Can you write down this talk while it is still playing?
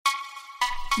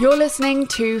You're listening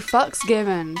to Fucks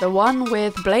Given, the one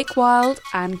with Blake Wild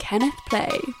and Kenneth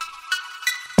Play.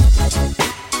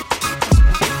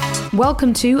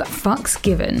 Welcome to Fucks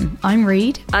Given. I'm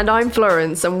Reed. And I'm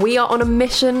Florence, and we are on a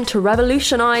mission to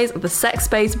revolutionise the sex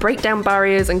space, break down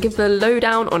barriers, and give the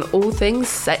lowdown on all things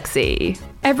sexy.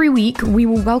 Every week, we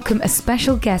will welcome a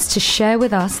special guest to share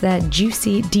with us their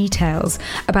juicy details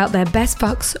about their best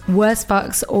fucks, worst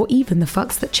fucks, or even the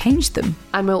fucks that changed them.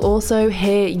 And we'll also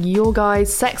hear your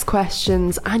guys' sex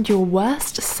questions and your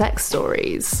worst sex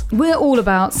stories. We're all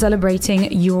about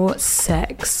celebrating your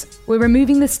sex. We're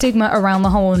removing the stigma around the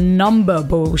whole number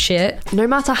bullshit. No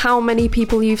matter how many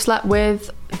people you've slept with,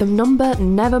 the number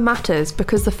never matters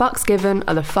because the fucks given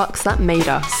are the fucks that made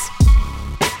us.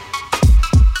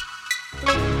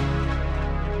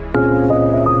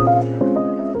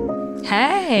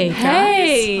 Hey, guys.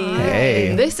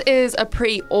 Hey! This is a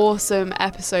pretty awesome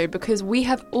episode because we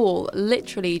have all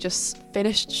literally just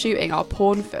finished shooting our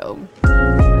porn film.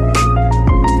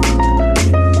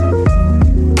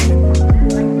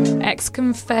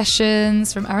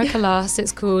 Ex-Confessions from Erica Last.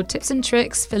 It's called Tips and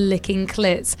Tricks for Licking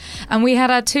Clits. And we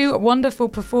had our two wonderful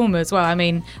performers. Well, I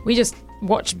mean, we just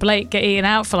watched Blake get eaten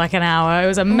out for like an hour. It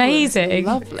was amazing.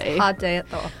 Lovely. Hard day at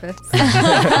the office.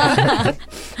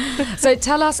 So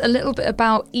tell us a little bit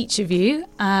about each of you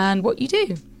and what you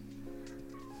do.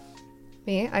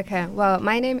 Me? Okay. Well,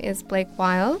 my name is Blake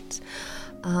Wild.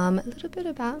 A little bit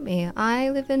about me.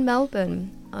 I live in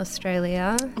Melbourne,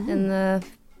 Australia, in the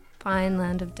fine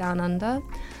land of Down Under.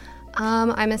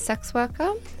 I'm a sex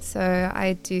worker, so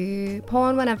I do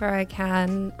porn whenever I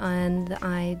can, and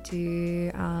I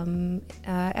do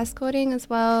escorting as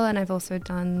well, and I've also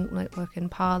done like work in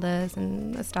parlours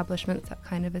and establishments, that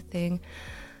kind of a thing.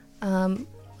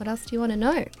 What else do you want to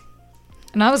know?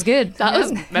 And that was good. That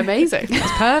was amazing.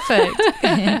 That's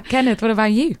perfect. Kenneth, what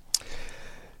about you?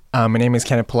 My name is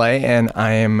Kenneth Play, and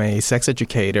I am a sex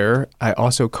educator. I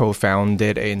also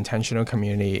co-founded an intentional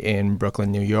community in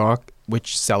Brooklyn, New York,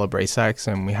 which celebrates sex,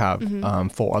 and we have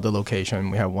 4 other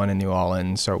locations. We have one in New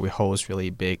Orleans, so we host really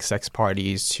big sex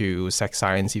parties to sex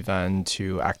science events,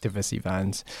 to activist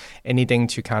events, anything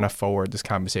to kind of forward this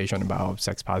conversation about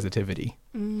sex positivity.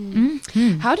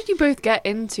 How did you both get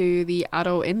into the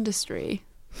adult industry?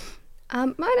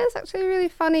 Mine is actually a really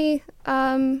funny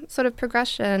sort of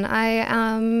progression.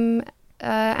 I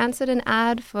answered an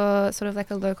ad for sort of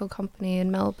like a local company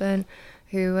in Melbourne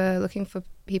who were looking for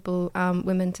people,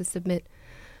 women to submit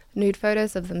nude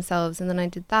photos of themselves. And then I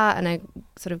did that, and I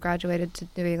sort of graduated to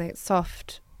doing like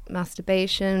soft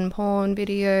masturbation, porn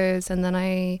videos. And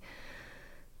then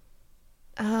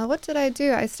what did I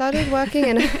do? I started working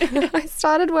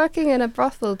in a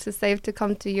brothel to save to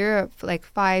come to Europe like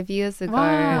 5 years ago.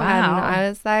 Wow. And I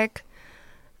was like,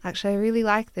 actually, I really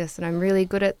like this and I'm really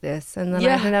good at this. And then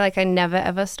I never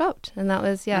ever stopped. And that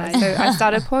was, So I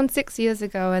started porn 6 years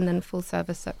ago and then full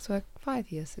service sex work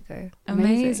 5 years ago.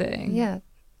 Amazing. Yeah.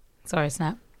 Sorry,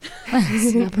 snap.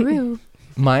 Snapperoo.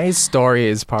 My story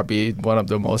is probably one of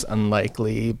the most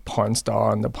unlikely porn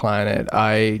star on the planet.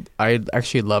 I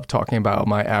actually love talking about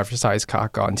my average size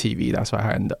cock on TV. That's why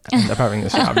I end up having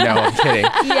this job. No, I'm kidding.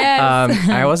 Yes.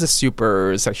 I was a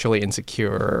super sexually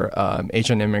insecure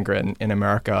Asian immigrant in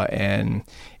America, and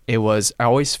I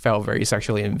always felt very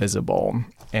sexually invisible.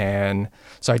 And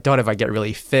so I thought if I get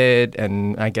really fit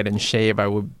and I get in shape, I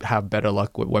would have better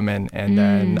luck with women. And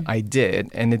then I did.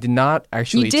 And it did not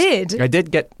actually... You did? I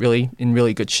did get in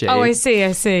really good shape. Oh, I see,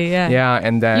 yeah. Yeah,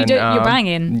 and then... You're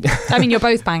banging. I mean, you're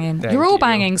both banging. You're all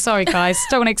banging. Sorry, guys.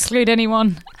 Don't want to exclude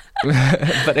anyone.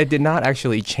 But it did not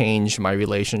actually change my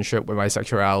relationship with my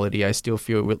sexuality. I still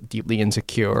feel deeply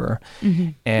insecure.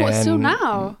 And What, still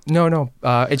now? No.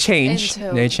 It changed.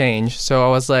 It changed. So I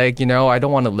was like, I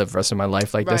don't want to live the rest of my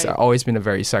life like this. Right. I've always been a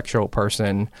very sexual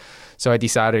person. So I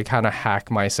decided to kind of hack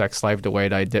my sex life the way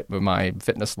that I did with my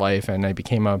fitness life. And I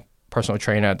became a personal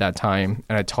trainer at that time.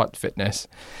 And I taught fitness.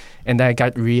 And then I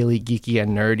got really geeky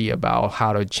and nerdy about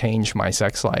how to change my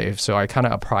sex life. So I kind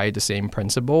of applied the same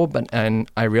principle, and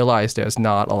I realized there's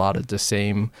not a lot of the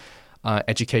same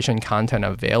education content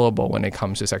available when it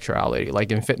comes to sexuality.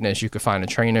 Like in fitness, you could find a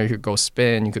trainer, you could go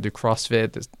spin, you could do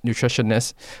CrossFit, there's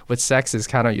nutritionists. With sex, is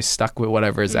kind of you're stuck with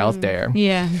whatever is out there.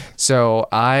 Yeah. So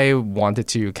I wanted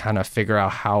to kind of figure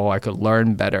out how I could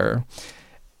learn better.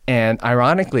 And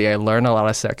ironically, I learned a lot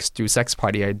of sex through Sex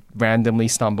Party. I randomly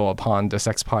stumbled upon the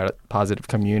sex positive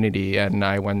community, and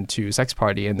I went to Sex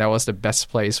Party, and that was the best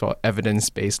place for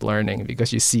evidence-based learning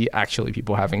because you see actually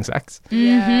people having sex,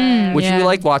 which you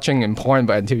like watching in porn,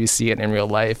 but until you see it in real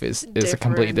life is a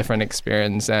completely different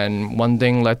experience. And one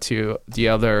thing led to the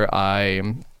other.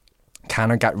 I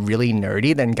kind of got really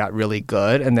nerdy, then got really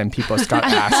good, and then people start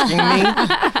asking me.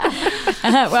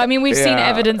 Well, I mean, we've seen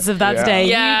evidence of that today.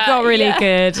 Yeah, You got really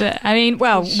good. I mean,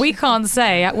 well, we can't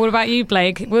say. What about you,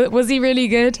 Blake? Was he really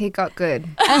good? He got good.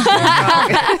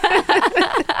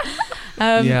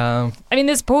 Yeah. I mean,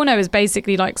 this porno is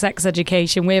basically like sex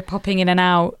education. We're popping in and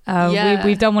out.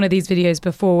 We've done one of these videos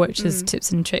before, which is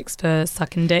tips and tricks for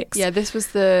sucking dicks. Yeah, this was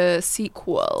the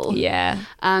sequel. Yeah.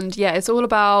 And yeah, it's all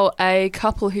about a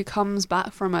couple who comes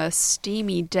back from a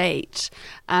steamy date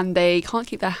and they can't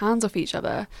keep their hands off each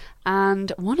other.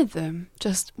 And one of them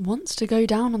just wants to go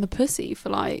down on the pussy for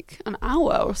like an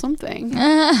hour or something.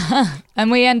 And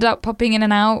we end up popping in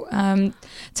and out,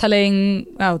 telling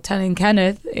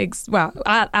Kenneth,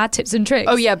 our tips and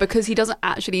tricks. Oh yeah, because he doesn't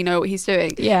actually know what he's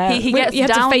doing. Yeah. He You gets have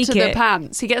to down fake to the it.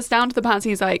 pants. He gets down to the pants.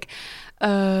 He's like,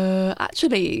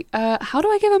 actually, how do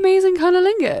I give amazing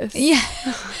cunnilingus? Yeah,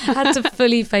 had to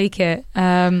fully fake it.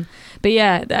 But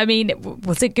yeah, I mean,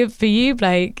 was it good for you,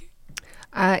 Blake?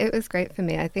 It was great for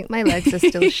me. I think my legs are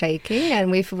still shaking,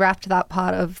 and we've wrapped that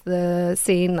part of the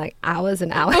scene like hours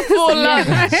and hours Before lunch.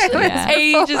 Yeah.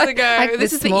 Ages ago. Like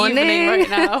this is the morning. evening right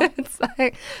now. It's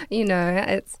like,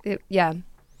 yeah.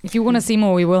 If you want to see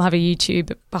more, we will have a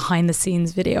YouTube behind the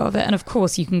scenes video of it. And of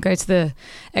course, you can go to the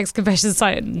X Confessions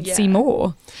site and see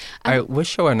more. I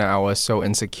wish when I was so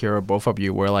insecure, both of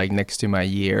you were like next to my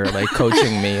ear, like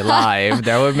coaching me live.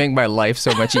 That would make my life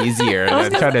so much easier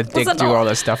than trying to dig through all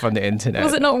the stuff on the internet.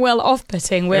 Was it not well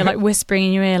off-putting? We're like whispering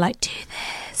in your ear, like, do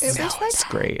this. It was like It's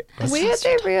great.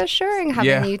 weirdly reassuring having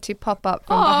Yeah. you two pop up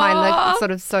from behind the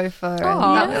sort of sofa.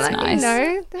 Aw, and that's like, nice.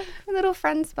 they're little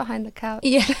friends behind the couch.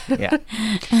 Yeah. Yeah.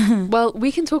 Well,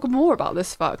 we can talk more about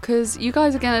this fuck because you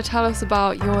guys are going to tell us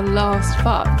about your last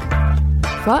fuck.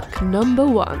 Fuck number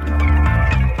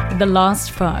 1. The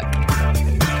last fuck.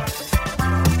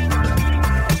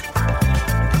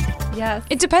 Yes.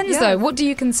 It depends, Yeah. though. What do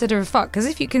you consider a fuck? Because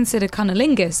if you consider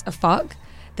cunnilingus a fuck,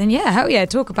 then yeah, hell yeah,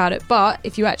 talk about it. But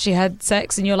if you actually had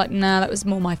sex and you're like, nah, that was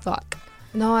more my fuck.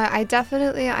 No, I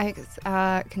definitely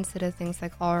consider things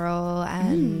like oral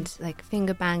and like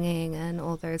finger banging and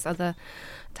all those other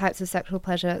types of sexual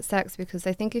pleasure at sex, because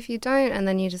I think if you don't and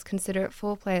then you just consider it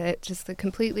foreplay, it just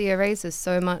completely erases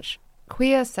so much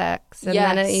queer sex, and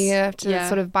then Yes. you have to Yeah.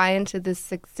 sort of buy into this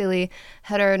like, silly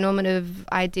heteronormative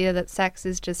idea that sex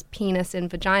is just penis and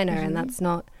vagina, and that's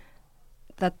not.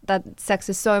 That sex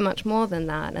is so much more than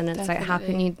that, and it's like, how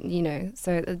can you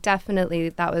so definitely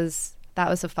that was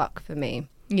a fuck for me.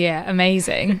 Yeah,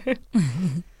 amazing.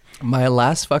 My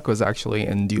last fuck was actually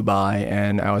in Dubai,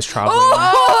 and I was traveling.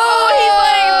 I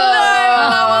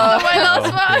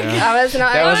was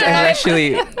not. That was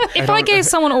actually. If I gave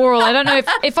someone oral, I don't know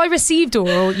if I received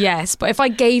oral, yes. But if I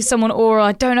gave someone oral,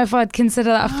 I don't know if I'd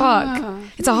consider that a fuck.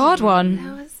 It's a hard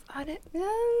one.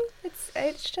 It's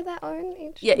each to their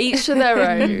own. Each to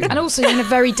their own. And also you're in a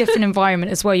very different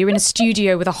environment as well. You're in a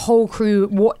studio with a whole crew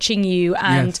watching you,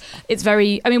 and it's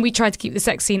very, I mean, we try to keep the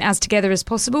sex scene as together as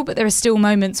possible, but there are still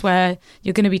moments where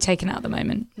you're going to be taken out of the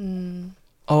moment.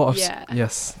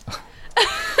 Yes.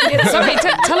 Yeah, sorry,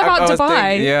 tell about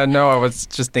Dubai. I was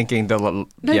just thinking No,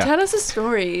 tell us a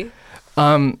story.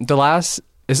 The last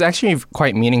is actually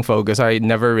quite meaningful because I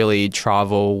never really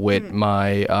travel with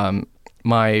my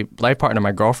my life partner.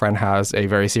 My girlfriend has a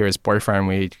very serious boyfriend.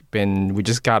 We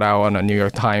just got out on a New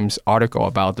York Times article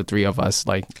about the three of us,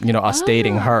 like, you know, us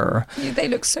dating her. They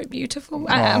look so beautiful,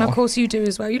 and of course you do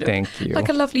as well. You look Thank you. like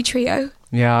a lovely trio.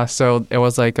 Yeah, so it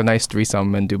was like a nice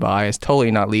threesome in Dubai. It's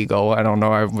totally not legal. I don't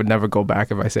know. I would never go back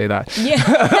if I say that. Yeah.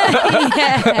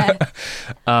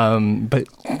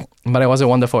 But it was a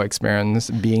wonderful experience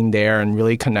being there and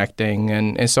really connecting.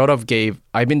 And it sort of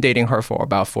I've been dating her for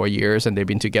about 4 years, and they've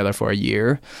been together for a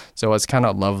year. So it's kind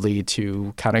of lovely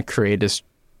to kind of create this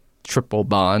triple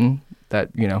bond that,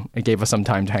 you know, it gave us some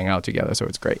time to hang out together. So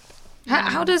it's great.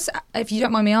 How does, if you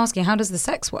don't mind me asking, how does the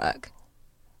sex work?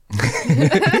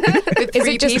 With Is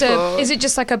three it just people. is it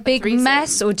just like a big Threesome.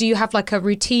 mess, or do you have like a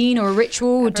routine or a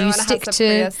ritual, or do you Everyone stick has a to?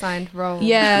 pre-assigned role.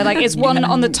 Yeah, like is one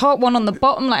on the top, one on the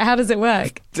bottom? Like, how does it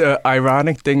work? The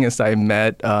ironic thing is I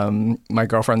met my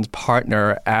girlfriend's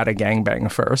partner at a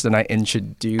gangbang first, and I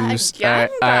introduced. gangbang?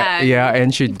 I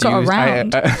introduced. Got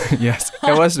around. Yes,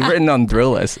 it was written on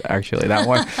Thrillist, actually, that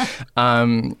one.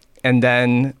 And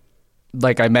then,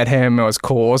 like, I met him. It was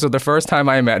cool. So the first time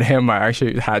I met him, I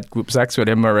actually had group sex with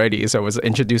him already. So I was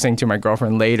introducing to my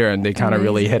girlfriend later, and they kind of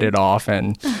really hit it off.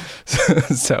 And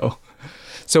so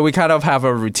we kind of have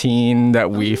a routine that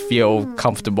we feel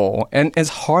comfortable. And it's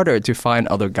harder to find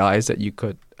other guys that you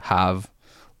could have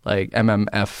like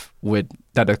MMF with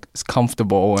that is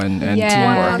comfortable and Yeah.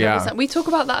 teamwork. Yeah. 100%. We talk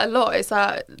about that a lot. It's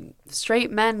that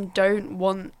straight men don't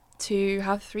want to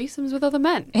have threesomes with other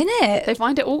men. In it. They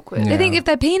find it awkward. Yeah. They think if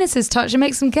their penises touch, it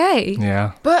makes them gay.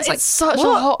 Yeah. But it's like, such a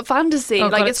what? hot fantasy. Oh,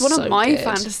 like, God, it's it's one so of my good.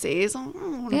 fantasies. I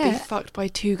want to Yeah. be fucked by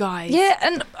two guys. Yeah,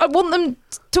 and I want them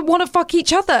to want to fuck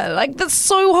each other. Like, that's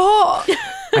so hot.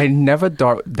 I never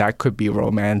thought that could be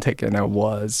romantic, and it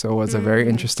was. So it was a very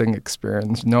interesting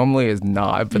experience. Normally it's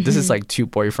not, but this is like two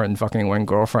boyfriend fucking one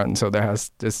girlfriend. So there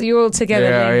has this. So you're all together.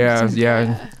 Yeah, linked.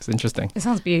 yeah. It's interesting. It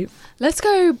sounds beautiful. Let's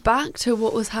go back to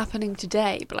what was happening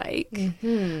today, Blake.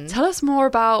 Tell us more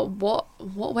about what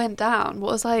went down.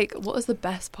 What was the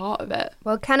best part of it?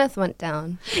 Well, Kenneth went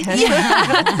down. He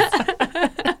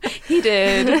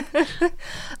did.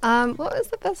 What was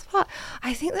the best part?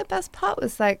 I think the best part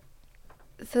was like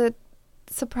the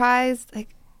surprise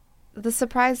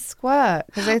squirt,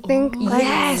 because I think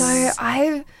yes. so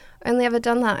I've only ever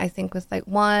done that, I think, with like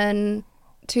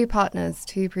two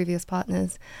previous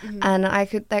partners, and I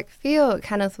could like feel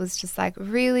Kenneth was just like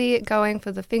really going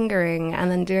for the fingering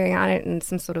and then doing it in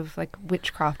some sort of like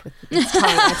witchcraft with his tongue.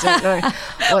 I don't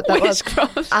know what that was.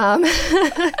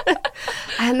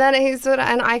 And then he sort of,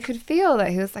 and I could feel that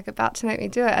he was like about to make me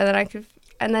do it,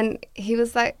 and then he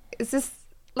was like, "Is this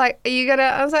like, are you gonna?"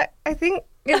 I was like, "I think."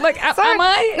 Like, Sorry. am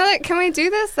I? No, like, can we do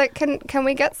this? Like, can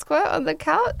we get squirt on the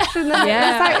couch? And then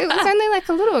Yeah. it was only like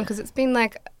a little one, because it's been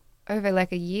like over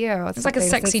like a year or something. It's like a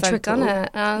sexy since I've done trickle. it.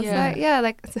 And I was like, yeah,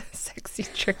 like it's a sexy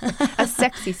trickle, a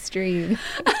sexy stream.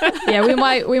 Yeah, we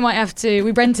might have to.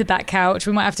 We rented that couch.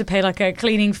 We might have to pay like a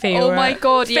cleaning fee. Oh or my a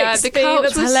God, yeah, fixed the fee. couch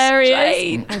That's was hilarious.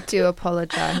 straight. I do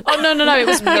apologize. Oh no! It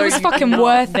was No, it was you fucking do not.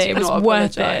 worth it. Do It was not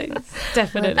worth apologise. it.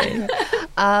 Definitely.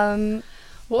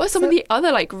 What are some of the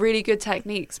other like really good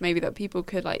techniques maybe that people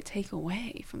could like take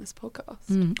away from this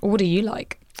podcast? What do you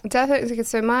like? Definitely.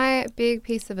 So my big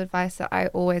piece of advice that I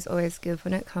always give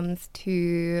when it comes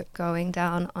to going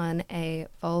down on a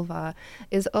vulva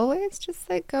is always just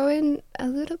like go in a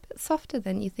little bit softer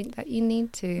than you think that you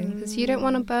need to, because you don't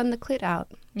want to burn the clit out.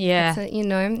 Yeah. So, you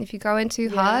know, if you go in too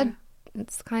hard,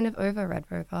 it's kind of over, Red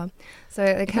Rover. So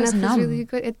it kind goes of feels numb. really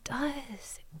good. It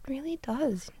does. It really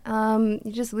does.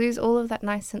 You just lose all of that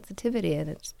nice sensitivity,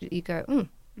 and you go,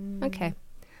 okay,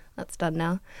 that's done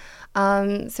now.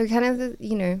 So kind of,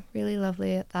 you know, really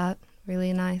lovely at that.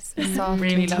 Really nice, soft,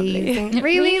 Really and lovely. teasing.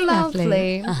 Really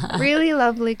lovely. Really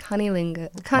lovely cunnilingus.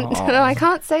 No, I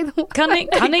can't say the word. Cunning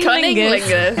Cunnilingus.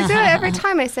 lingus. I do it every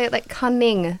time I say it, like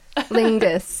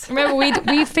cunning-lingus. Remember,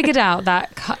 we figured out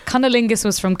that cunnilingus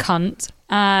was from cunt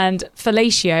and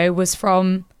fellatio was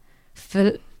from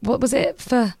what was it?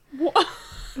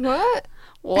 What?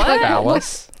 What?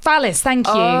 Phallus. Phallus, thank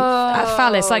you.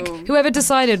 Phallus. Like, whoever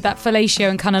decided that fellatio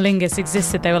and cunnilingus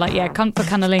existed, they were like, yeah, cunt for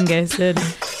cunnilingus and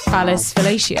phallus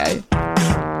fellatio.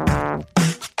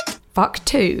 Fuck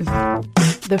 2.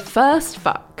 The first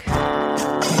fuck.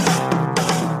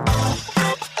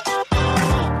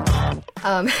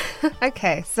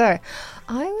 Okay, so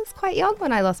I was quite young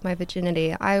when I lost my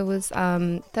virginity. I was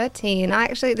 13.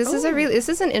 This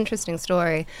is an interesting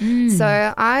story.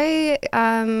 So I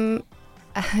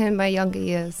in my younger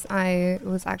years, I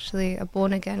was actually a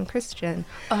born-again Christian.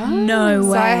 No way.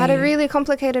 So I had a really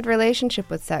complicated relationship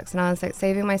with sex, and I was like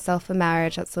saving myself for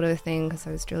marriage, that sort of thing, because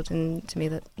I was drilled into me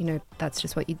that, you know, that's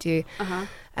just what you do.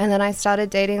 And then I started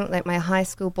dating like my high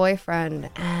school boyfriend,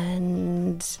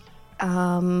 and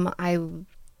I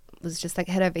was just like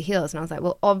head over heels, and I was like,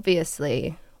 well,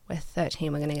 obviously we're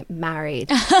 13, we're going to get married.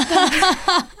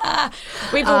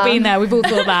 We've all been there. We've all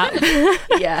thought that.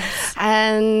 Yes.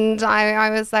 And I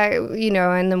was like, you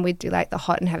know, and then we'd do like the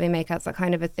hot and heavy makeouts, that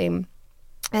kind of a thing.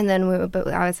 And then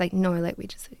I was like, no, like we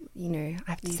just, you know,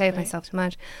 I have to save myself too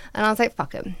much. And I was like,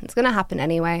 fuck it, it's going to happen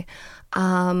anyway.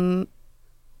 And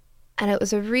it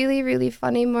was a really, really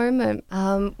funny moment.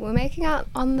 We're making out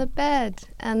on the bed,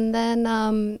 and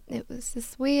then it was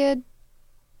this weird,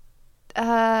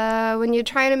 when you're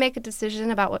trying to make a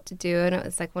decision about what to do, and it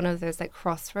was like one of those like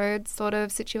crossroads sort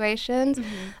of situations.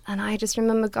 And I just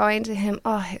remember going to him,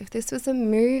 oh, if this was a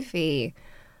movie,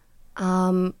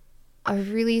 a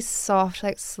really soft,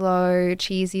 like slow,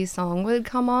 cheesy song would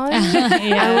come on.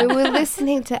 And we were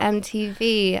listening to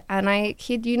MTV, and I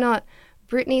kid you not,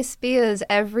 Britney Spears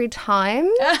every time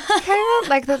came out.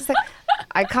 Like, that's like,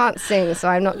 I can't sing, so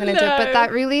I'm not going to do it. But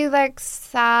that really like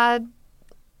sad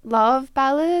love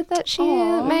ballad that she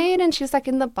made, and she was like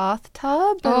in the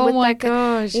bathtub. And with, like,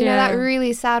 gosh, you know, that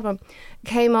really sad one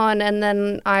came on, and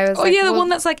then I was the one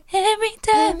that's like, every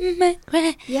time I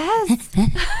cry. Yes,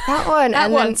 that one. That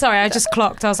and one. then, Sorry, I just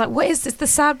clocked. I was like, what is this? The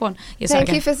sad one. Yeah, sorry, thank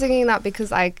you again. for singing that,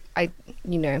 because I,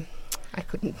 you know, I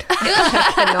couldn't.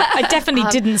 I definitely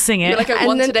didn't sing it. You're like, I And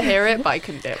wanted then- to hear it, but I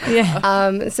couldn't do it.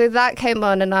 yeah. So that came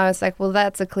on, and I was like, "Well,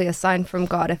 that's a clear sign from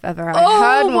God if ever I Oh,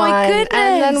 heard my one." goodness.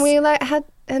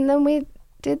 And then we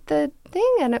did the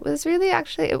thing, and it was really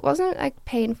it wasn't like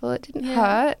painful. It didn't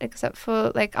hurt, except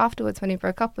for like afterwards when he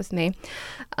broke up with me.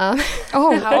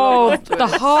 Oh, the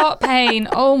heart pain.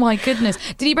 Oh my goodness.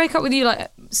 Did he break up with you like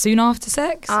soon after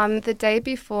sex? The day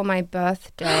before my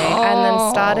birthday, and then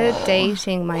started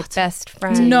dating my best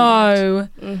friend. No.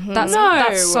 Mhm. That's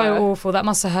so awful. That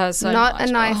must have hurt so Not much.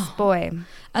 a nice Oh. boy.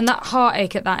 And that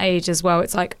heartache at that age as well.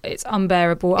 It's like it's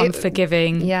unbearable,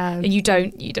 unforgiving. Yeah. And you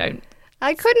don't.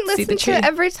 I couldn't See the listen to truth.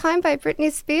 Every Time by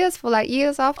Britney Spears for like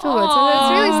years afterwards. And it's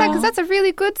really sad because that's a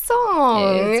really good song.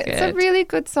 It is It's a good. really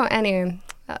good song. Anyway,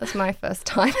 that was my first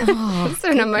time. It's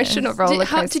an emotional roller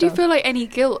coaster. Did you feel like any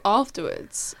guilt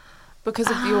afterwards because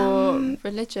of your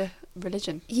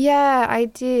religion? Yeah, I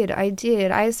did.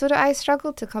 I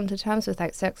struggled to come to terms with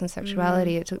like sex and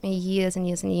sexuality. It took me years and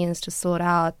years and years to sort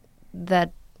out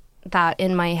that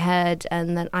in my head,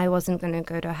 and that I wasn't going to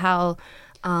go to hell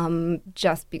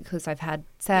just because I've had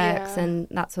sex and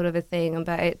that sort of a thing.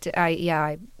 But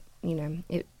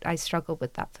I struggled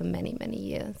with that for many, many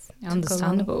years. It took a long-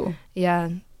 Understandable. Yeah.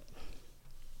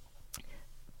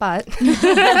 But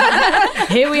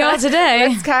Here we are today.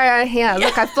 let's carry on here.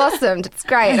 Look, I've blossomed. It's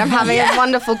great. I'm having a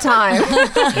wonderful time.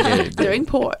 Doing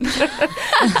porn.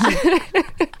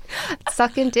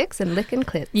 Sucking dicks and licking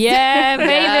clits. Yeah,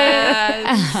 baby.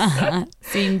 Yes.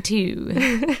 Scene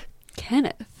 2.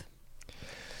 Kenneth.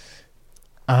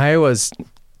 I was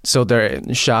so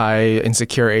the shy,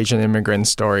 insecure Asian immigrant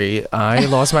story. I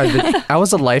lost my. I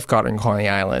was a lifeguard in Coney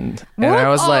Island, and I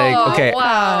was like, okay,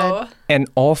 Wow. and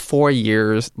all 4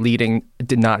 years leading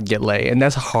did not get laid, and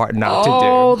that's hard not to do.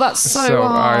 Oh, that's so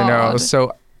I know. hard.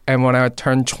 So, and when I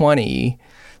turned 20,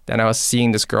 then I was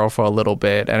seeing this girl for a little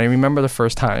bit, and I remember the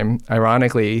first time.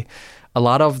 Ironically, a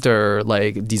lot of their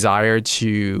like desire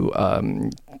to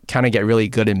kind of get really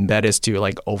good in bed is to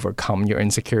like overcome your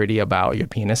insecurity about your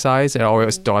penis size. And I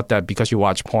always thought that because you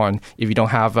watch porn, if you don't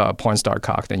have a porn star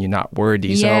cock, then you're not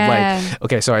worthy. So I'm Yeah. like,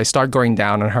 okay, so I start going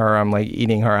down on her. I'm like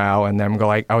eating her out, and then I'm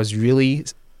like, I was really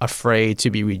afraid to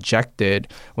be rejected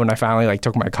when I finally like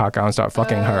took my cock out and started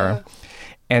fucking her.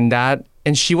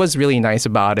 And she was really nice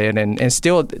about it, and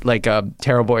still like a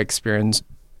terrible experience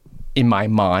in my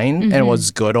mind, and it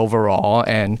was good overall.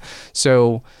 And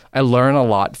so I learned a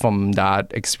lot from that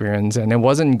experience, and it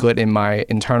wasn't good in my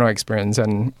internal experience.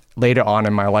 And later on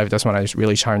in my life, that's when I was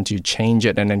really trying to change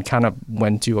it, and then kind of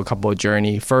went to a couple of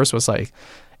journey. First was like,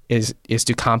 is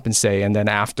to compensate, and then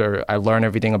after I learned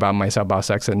everything about myself, about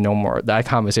sex, and no more, that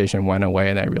conversation went away,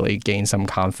 and I really gained some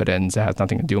confidence. It has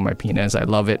nothing to do with my penis. I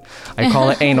love it. I call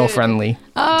it anal friendly.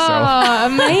 Oh,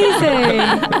 amazing.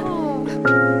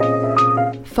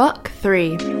 Fuck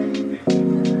 3.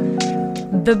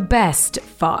 The best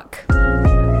fuck.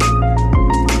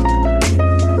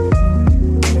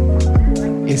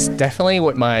 It's definitely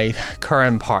with my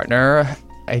current partner.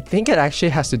 I think it actually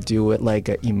has to do with like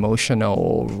an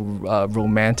emotional,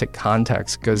 romantic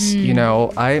context, because you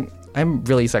know I'm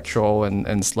really sexual and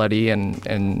slutty,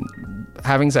 and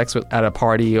having sex at a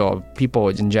party or people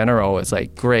in general is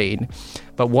like great.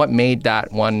 But what made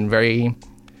that one very,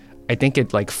 I think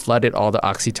it like flooded all the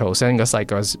oxytocin, because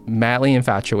like I was madly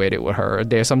infatuated with her.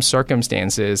 There's some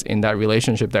circumstances in that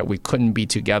relationship that we couldn't be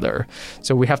together,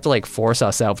 so we have to like force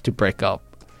ourselves to break up.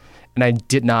 And I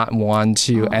did not want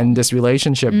to end this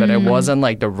relationship, but it wasn't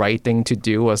like the right thing to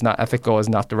do. It was not ethical. It was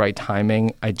not the right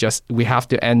timing. We have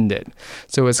to end it.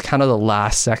 So it's kind of the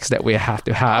last sex that we have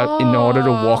to have in order to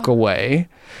walk away.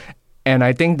 And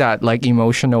I think that like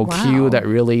emotional cue that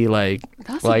really like,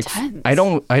 That's like intense.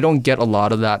 I don't get a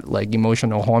lot of that like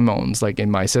emotional hormones like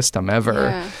in my system ever.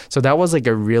 Yeah. So that was like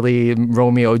a really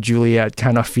Romeo Juliet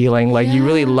kind of feeling. Like you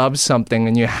really love something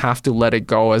and you have to let it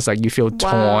go, as like you feel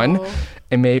torn. Wow.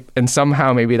 And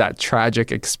somehow maybe that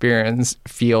tragic experience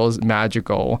feels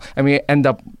magical. And we end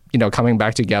up, coming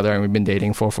back together, and we've been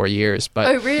dating for 4 years. But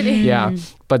Oh, really? yeah.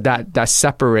 But that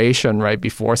separation right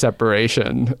before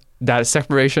separation, that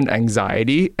separation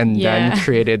anxiety, and then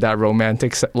created that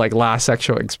romantic like last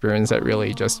sexual experience that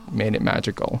really just made it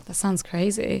magical. That sounds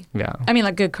crazy. Yeah. I mean,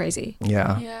 like good crazy.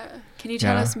 Yeah. Yeah. Can you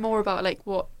tell Yeah. us more about like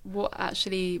what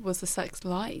actually was the sex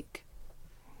like?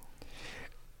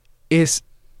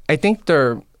 I think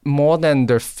more than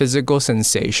the physical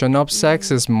sensation of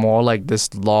sex, is more like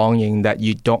this longing that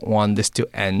you don't want this to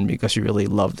end because you really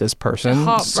love this person.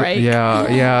 Heartbreak. So,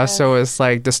 yeah. So it's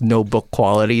like this notebook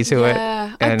quality to it.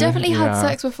 Yeah, I've definitely had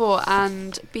sex before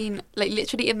and been like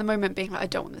literally in the moment being like, I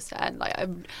don't want this to end. Like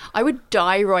I would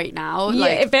die right now. Yeah,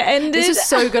 Like, if it ended. this is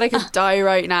so good, I could die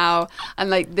right now, and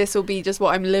like this will be just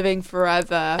what I'm living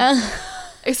forever.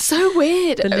 It's so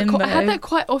weird. The limbo. I had that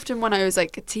quite often when I was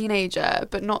like a teenager,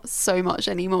 but not so much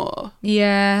anymore.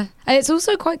 Yeah. And it's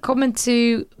also quite common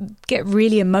to get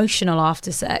really emotional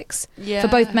after sex. Yeah. For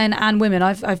both men and women.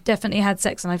 I've definitely had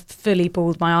sex and I've fully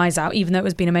bawled my eyes out, even though it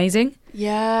was been amazing.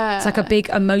 Yeah. It's like a big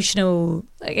emotional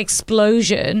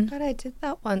explosion. But I did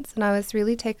that once and I was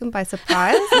really taken by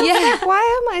surprise. Yeah. Like,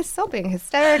 why am I sobbing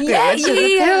hysterically Yeah, into the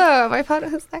yeah. pillow? My partner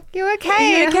was like, you okay?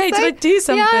 Are you okay? I was Did I like, do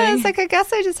something? Yeah, it's like, I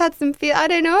guess I just had some I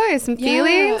don't know, some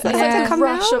feelings. That It's had like to a come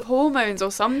rush out. of hormones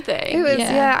or something. It was,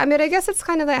 Yeah. yeah. I mean, I guess it's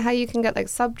kind of like how you can get like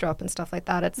sub drop and stuff like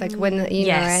that. It's like when, you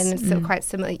Yes. know, and it's so quite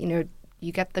similar, you know,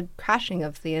 you get the crashing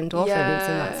of the endorphins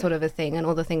and that sort of a thing, and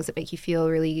all the things that make you feel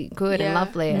really good and Yeah.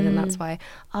 lovely. And then that's why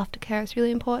aftercare is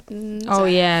really important. Oh,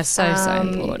 yeah. So Um,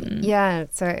 important. Yeah,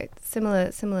 so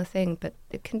similar thing, but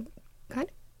it can kind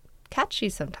of catch you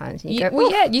sometimes. And you go, Well,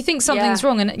 "Oof." yeah, you think something's Yeah.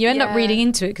 wrong, and you end up Yeah. reading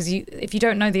into it because if you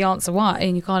don't know the answer why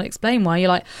and you can't explain why, you're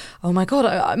like, oh my god,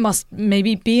 I must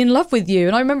maybe be in love with you.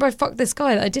 And I remember I fucked this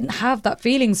guy that I didn't have that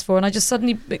feelings for, and I just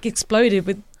suddenly exploded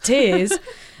with tears.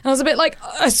 And I was a bit like,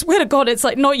 I swear to God, it's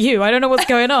like not you. I don't know what's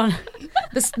going on.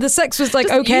 The sex was like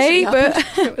Just okay, usually but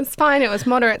It was fine. It was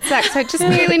moderate sex. I just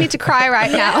really need to cry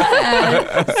right now.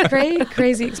 it's a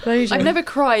crazy explosion. I've never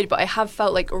cried, but I have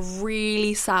felt like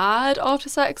really sad after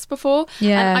sex before.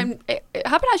 Yeah. And it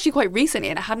happened actually quite recently,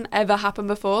 and it hadn't ever happened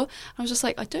before. I was just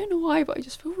like, I don't know why, but I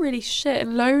just feel really shit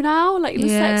and low now. Like the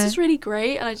sex Yeah. is really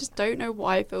great, and I just don't know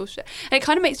why I feel shit. And it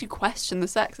kind of makes you question the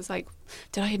sex. It's like,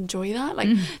 did I enjoy that? Like,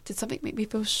 did something make me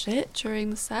feel shit during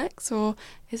the sex, or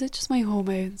is it just my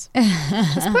hormones?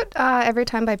 Just put Every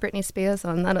Time by Britney Spears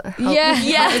on. That'll help. Yeah,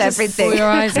 Helps just everything. pull your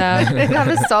eyes out. Have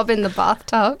a sob in the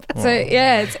bathtub. So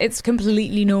yeah, it's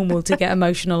completely normal to get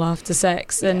emotional after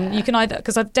sex, and you can either,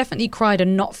 because I've definitely cried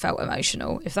and not felt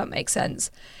emotional, if that makes sense.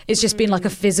 It's just been like a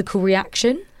physical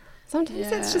reaction.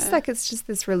 Sometimes it's just Yeah. like it's just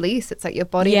this release. It's like your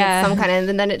body Yeah. needs some kind of,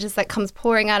 and then it just like comes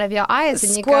pouring out of your eyes,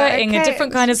 and you go, Squirting, okay. a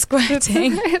different kind of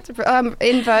squirting. It's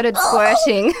inverted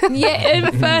squirting. Yeah,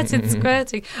 inverted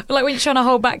squirting. Like when you're trying to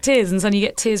hold back tears and suddenly you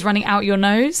get tears running out your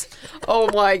nose. Oh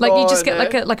my god! Like you just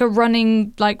get like a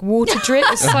running like water drip.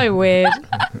 It's so weird.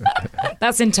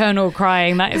 That's internal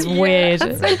crying. That is weird.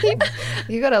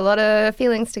 You got a lot of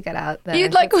feelings to get out there.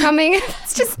 You'd like- It's coming.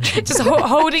 It's just Just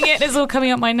holding it, it's all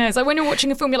coming up my nose. Like when you're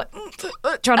watching a film, you're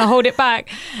like trying to hold it back.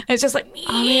 It's just like.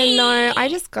 Oh yeah, no, I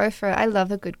just go for it. I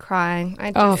love a good cry.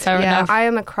 Fair enough. I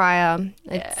am a crier.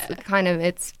 It's kind of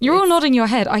You're all it's- nodding your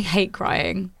head. I hate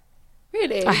crying.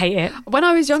 Really? I hate it. When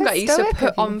I was younger, So I used to stoic put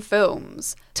of you. on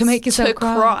films To make yourself to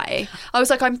cry. cry. I was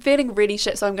like, I'm feeling really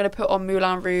shit, so I'm going to put on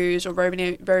Moulin Rouge or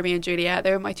Romeo and Juliet.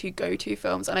 They were my two go-to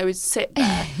films, and I would sit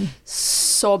there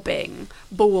sobbing,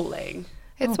 bawling.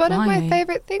 It's Oh, one of my blimey.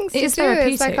 favorite things It to is do.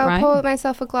 It's like therapeutic, I'll right? pour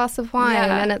myself a glass of wine,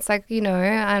 Yeah. and it's like, you know,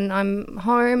 and I'm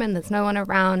home and there's no one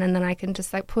around, and then I can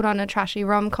just like put on a trashy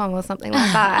rom-com or something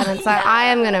like that, and it's like I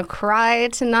am gonna cry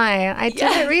tonight. I did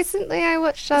it recently. I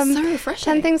watched so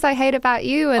refreshing. 10 Things I Hate About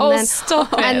You, and Oh, then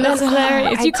stop it. and That's then-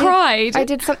 hilarious. I You did- cried. I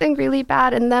did something really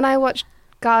bad, and then I watched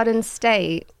Garden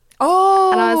State. Oh.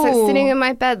 And I was like sitting in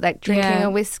my bed, like drinking Yeah. a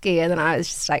whiskey, and then I was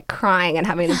just like crying and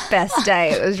having the best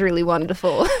day. It was really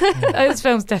wonderful. Those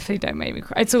films definitely don't make me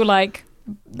cry. It's all like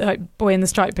Boy in the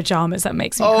Striped Pajamas that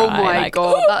makes me Oh cry. my like,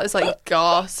 god, that was like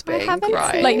gasping, haven't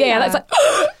crying. seen Like yeah, that's like.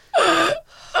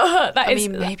 That I is-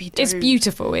 mean, maybe it's don't.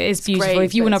 beautiful. It is beautiful. great,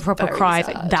 If you but want a it's proper very cry, it's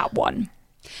like sad. that one.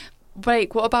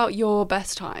 Blake, what about your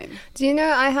best time? Do you know,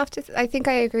 I have to, I think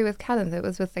I agree with Callum. It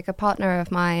was with like a partner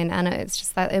of mine, and it's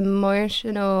just that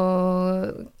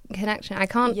emotional connection. I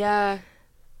can't, Yeah.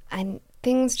 and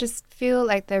things just feel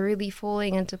like they're really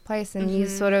falling into place, and you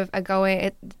sort of are going,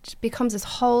 it just becomes this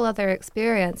whole other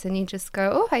experience, and you just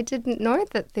go, oh, I didn't know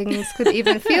that things could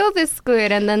even feel this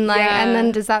good. And then like, and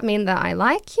then does that mean that I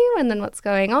like you? And then what's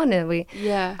going on? Are we,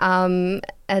 Yeah.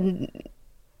 and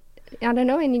I don't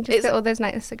know, and you just get all those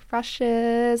nice like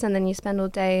rushes, and then you spend all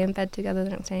day in bed together the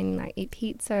next day and like eat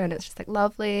pizza, and it's just like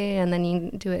lovely, and then you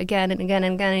do it again and again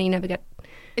and again, and you never get.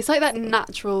 It's like that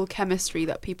natural chemistry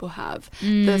that people have.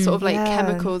 The sort of like yeah.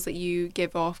 chemicals that you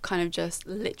give off kind of just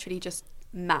literally just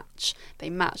match. They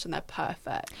match and they're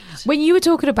perfect. When you were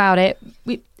talking about it,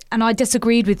 and I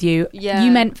disagreed with you. Yeah.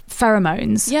 You meant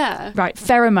pheromones. Yeah. Right,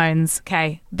 pheromones.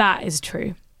 Okay, that is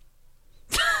true.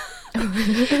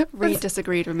 Reed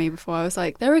disagreed with me before. I was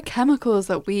like, there are chemicals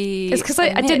that we. It's because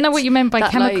I didn't know what you meant by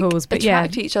that, chemicals, but yeah.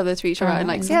 attract each other to each other, and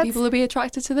like some Yeah, people will be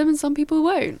attracted to them and some people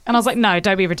won't. And I was like, no,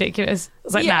 don't be ridiculous. I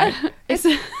was like, no. It's I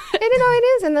don't know, it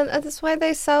is, and then that's why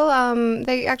they sell.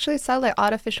 They actually sell like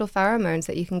artificial pheromones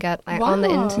that you can get like on the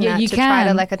Wow. internet Yeah, you to try to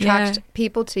can. like attract Yeah.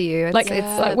 people to you. It's, Like,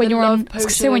 it's like when the you're on, love I was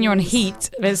gonna say when you're on potions. heat,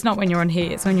 but it's not when you're on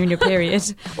heat, it's when you're in your period.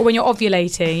 Or when you're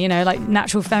ovulating, you know, like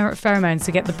natural pheromones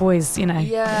to get the boys, you know,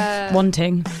 yeah.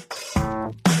 wanting.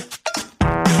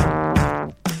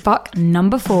 Fuck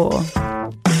number 4.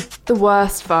 The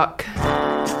worst fuck.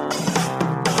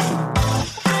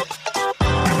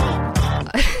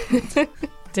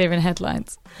 Deer in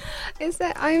headlines. Is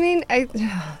that? I mean,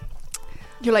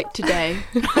 You're like today.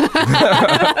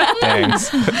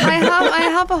 Thanks. I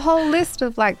have a whole list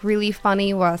of like really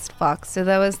funny worst fucks. So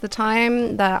there was the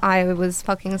time that I was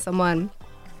fucking someone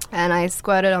and I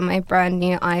squirted on my brand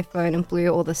new iPhone and blew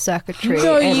all the circuitry.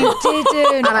 No, and, you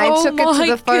didn't. and I Oh took it to my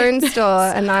the phone goodness. store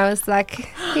and I was like,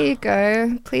 here you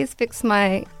go, please fix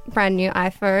my brand new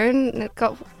iPhone. And it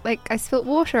got like, I spilled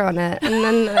water on it. And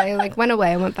then I like went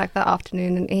away and went back that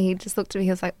afternoon and he just looked at me,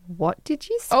 he was like, what did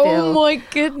you spill? Oh my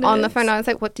goodness. On the phone. I was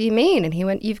like, what do you mean? And he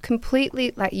went, you've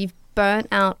completely, like, you've burnt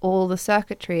out all the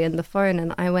circuitry in the phone.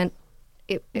 And I went,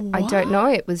 I don't know.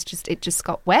 It just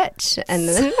got wet. And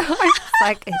then I was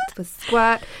like, it was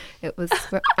squirt. It was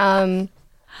squirt.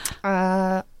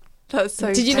 That's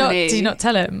so Did you funny. not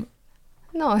tell him?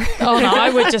 No. Oh no, I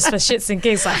would just for shits and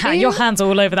gigs like, your hands are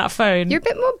all over that phone. You're a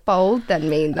bit more bold than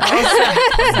me, though.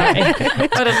 Sorry.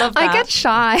 I'd have loved that. I get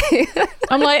shy.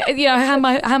 I'm like, you know, I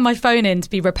had my phone in to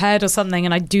be repaired or something,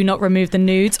 and I do not remove the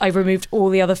nudes. I removed all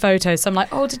the other photos. So I'm like,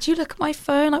 oh, did you look at my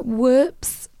phone? Like,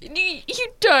 whoops. You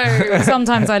don't.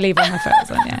 Sometimes I leave all my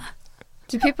photos on. Yeah,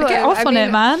 Do people get off on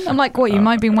it, man. I'm like, what? You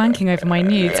might be wanking over my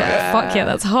nudes. Like, fuck yeah,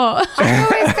 that's hot. I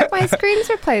always get my screens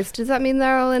replaced. Does that mean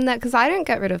they're all in there? Because I don't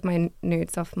get rid of my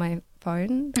nudes off my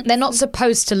phone. They're not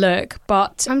supposed to look,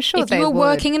 but I'm sure if they you were would.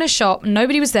 working in a shop,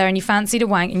 nobody was there, and you fancied a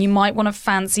wank, and you might want to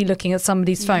fancy looking at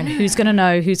somebody's phone. Who's gonna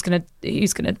know? Who's gonna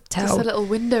Just tell? a little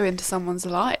window into someone's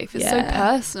life. It's so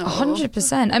Yeah. personal.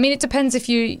 100%. I mean, it depends if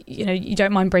you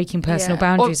don't mind breaking personal Yeah.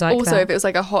 boundaries like also, that. if it was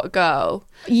like a hot girl,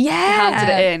 Yeah.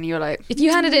 handed it in, you're like, If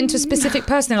you handed it into a specific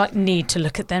person, they're like, need to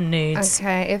look at them nudes.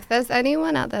 Okay, if there's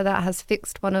anyone out there that has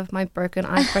fixed one of my broken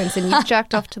iPhones and you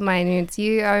jerked off to my nudes,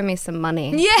 you owe me some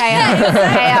money. Yeah.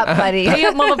 Pay up, buddy. Hey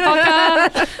up,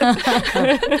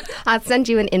 motherfucker. I'll send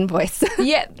you an invoice.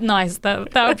 Yeah, nice.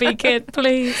 That would be good,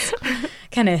 please.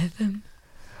 Kenneth.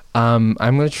 I'm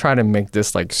gonna try to make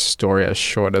this like story as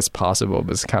short as possible,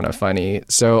 but it's kind of funny.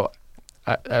 So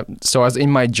I was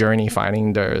in my journey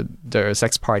finding the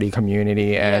sex party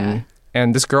community, and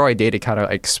this girl I dated kind of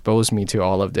exposed me to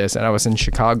all of this. And I was in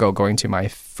Chicago going to my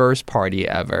first party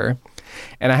ever.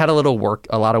 And I had a lot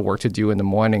of work to do in the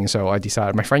morning, so I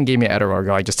decided. My friend gave me Adderall.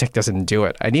 I just take this and do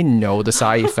it. I didn't know the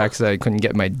side effects that I couldn't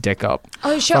get my dick up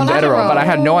from the Adderall, but I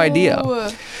had no idea.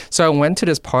 So I went to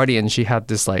this party, and she had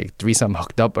this like threesome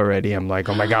hooked up already. I'm like,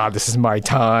 oh my god, this is my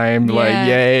time! Yeah. Like,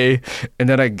 yay! And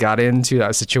then I got into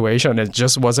that situation. It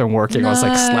just wasn't working. I was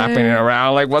like slapping it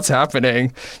around. Like, what's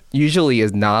happening? Usually,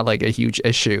 is not like a huge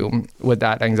issue with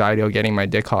that anxiety of getting my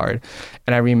dick hard.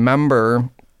 And I remember,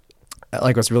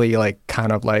 like, was really like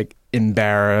kind of like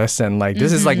embarrassed and like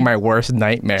this is like my worst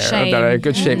nightmare Shame. that I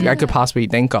could possibly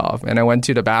think of. And I went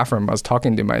to the bathroom. I was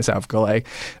talking to myself, go like,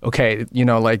 okay, you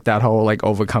know, like that whole like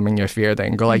overcoming your fear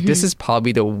thing. Go like, this is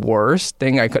probably the worst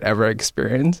thing I could ever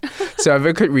experience. So if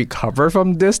I could recover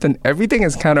from this, then everything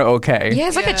is kind of okay. Yeah,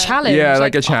 it's like a challenge. Yeah,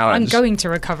 like a challenge. I'm going to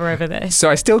recover over this. So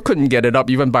I still couldn't get it up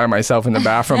even by myself in the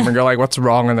bathroom and go like, what's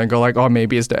wrong? And then go like, oh,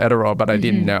 maybe it's the Adderall, but I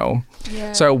didn't know.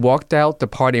 yeah. So I walked out. The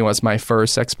party was my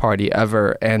first sex party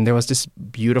ever. And there was this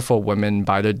beautiful woman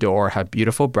by the door, had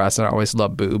beautiful breasts, and I always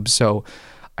love boobs. So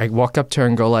I walk up to her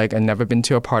and go like, I've never been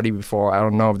to a party before. I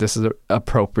don't know if this is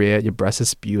appropriate. Your breast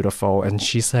is beautiful. And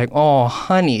she's like, oh,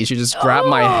 honey. She just grabbed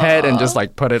my head and just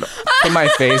like put my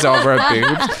face over her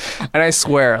boobs. And I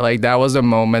swear, like that was a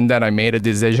moment that I made a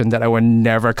decision that I would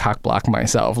never cock block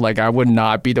myself. Like I would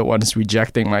not be the one who's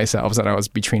rejecting myself, and I was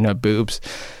between her boobs.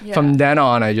 Yeah. From then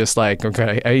on, I just like,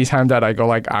 okay, anytime that I go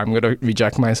like, I'm going to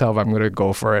reject myself, I'm going to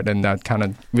go for it. And that kind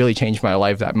of really changed my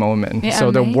life that moment. Yeah, So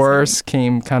amazing. the worst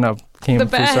came The full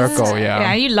best. circle.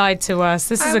 Yeah, you lied to us.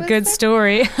 This is I a was good like-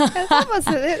 story.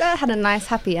 that had a nice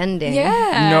happy ending.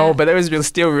 No, but it was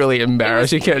still really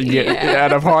embarrassed. You can't get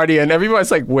at a party, and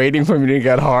everyone's like waiting for me to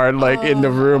get hard, like in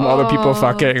the room, all the people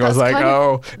fucking. I was like, kind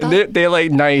oh, and they're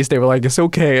like nice. They were like, it's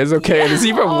okay. And it's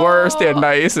even worse. They're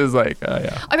nice. It's like, oh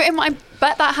yeah. I mean,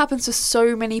 bet that happens to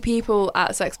so many people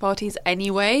at sex parties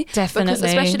anyway. Definitely. Because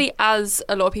especially as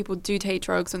a lot of people do take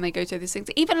drugs when they go to these things,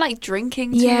 even like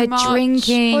drinking too Yeah, much.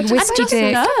 drinking, Or just- whiskey and just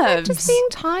dick. nerves. Just being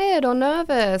tired or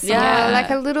nervous, Yeah. or like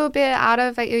a little bit out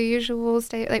of like your usual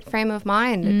state, like frame of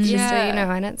mind. It's just Yeah. you know,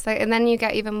 and it's like, and then you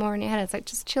get even more in your head. It's like,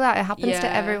 just chill out. It happens to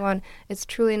Yeah. everyone. It's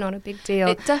truly not a big deal.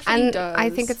 It definitely and does. I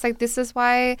think it's like, this is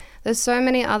why there's so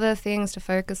many other things to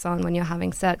focus on when you're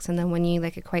having sex, and then when you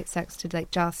like equate sex to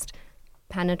like just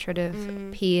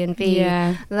penetrative P and V,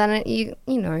 Yeah. then you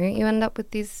know you end up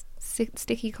with these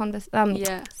sticky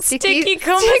Yeah. Sticky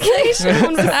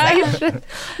conversation.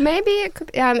 maybe it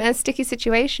could be a sticky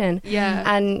situation. Yeah.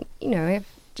 And you know, if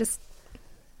just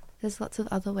there's lots of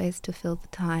other ways to fill the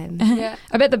time. Yeah.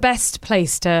 I bet the best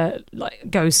place to like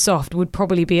go soft would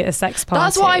probably be at a sex party.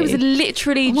 That's what I was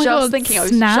literally Oh my just God, thinking. I was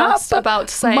snap. just about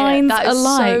to say Minds it. That is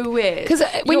alike. so weird. Because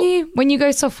when you go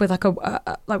soft with like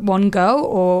like one girl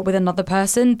or with another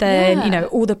person, then Yeah. you know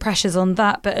all the pressure's on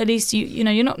that. But at least you know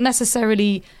you're not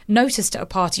necessarily noticed at a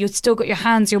party. You've still got your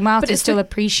hands, your mouth But is it's still the-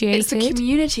 appreciated. It's the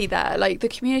community there, like the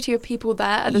community of people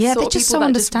there are the Yeah, sort they're of just people so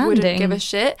that just wouldn't understanding. give a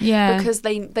shit Yeah. because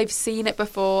they've seen it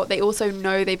before. They also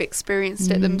know they've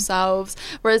experienced it themselves.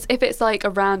 Whereas if it's like a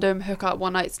random hookup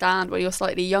one night stand where you're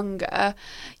slightly younger,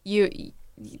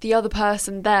 the other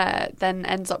person there then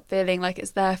ends up feeling like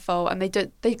it's their fault, and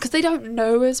because they don't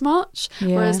know as much.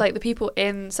 Yeah. Whereas like the people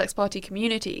in sex party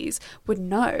communities would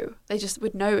know. They just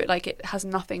would know it, like it has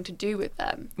nothing to do with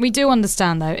them. We do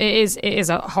understand though, it is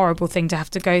a horrible thing to have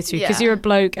to go through because Yeah. you're a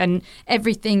bloke and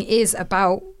everything is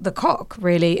about the cock.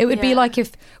 Really, it would be Yeah. like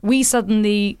if we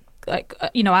suddenly. Like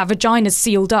you know, our vagina's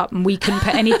sealed up and we couldn't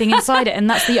put anything inside it, and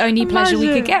that's the only pleasure we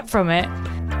could get from it.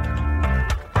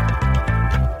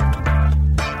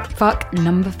 Fuck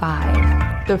number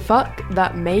 5. The fuck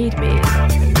that made me.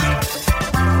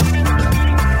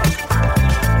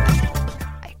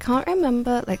 I can't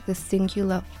remember like the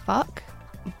singular fuck,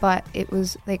 but it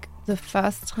was like the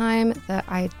first time that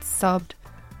I subbed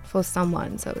for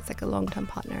someone. So it's like a long-term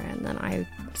partner, and then it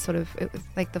was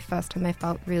like the first time I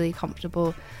felt really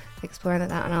comfortable exploring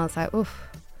that, and I was like, oof,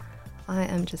 I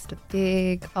am just a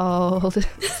big old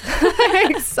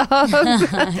sub.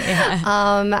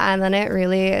 And then it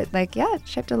really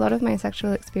shaped a lot of my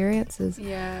sexual experiences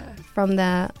Yeah. from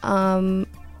there.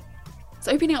 It's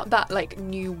opening up that like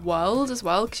new world as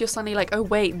well, because you're suddenly like, oh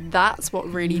wait, that's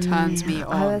what really turns me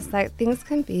on. I was like, things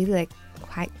can be like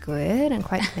quite good and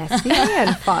quite messy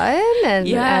and fun,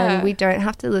 and we don't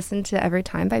have to listen to Every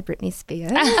Time by Britney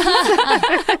Spears.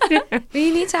 But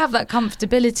you need to have that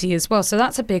comfortability as well. So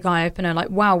that's a big eye opener. Like,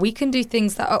 wow, we can do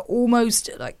things that are almost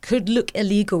like could look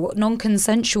illegal,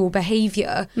 non-consensual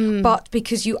behavior, but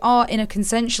because you are in a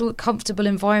consensual, comfortable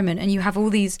environment and you have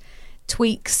all these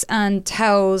tweaks and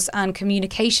tells and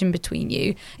communication between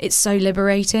you, it's so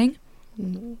liberating.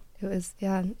 It's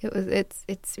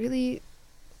really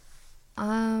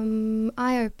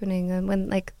eye-opening, and when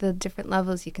like the different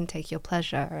levels you can take your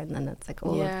pleasure, and then it's like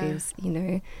all of these, you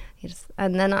know, you just,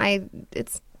 and then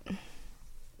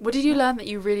What did you learn that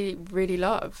you really, really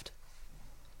loved?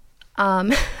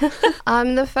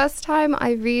 the first time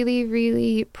I really,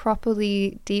 really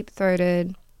properly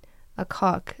deep-throated a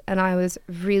cock, and I was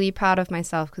really proud of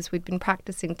myself because we'd been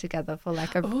practicing together for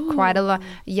like quite a long.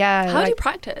 Yeah. How do you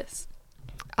practice?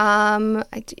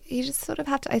 You just sort of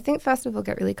have to, I think, first of all,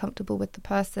 get really comfortable with the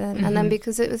person, and then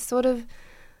because it was sort of,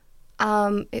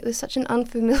 it was such an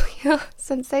unfamiliar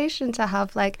sensation to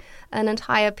have like an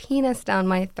entire penis down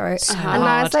my throat, So and I was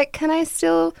hard. like, can I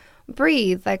still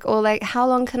breathe, like, or like how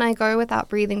long can I go without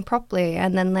breathing properly,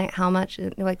 and then like how much,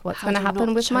 like what's How going to do you happen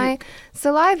not with my choke?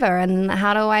 saliva, and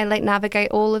how do I like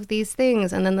navigate all of these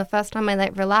things. And then the first time I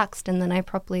like relaxed and then I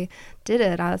properly did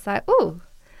it, I was like, ooh,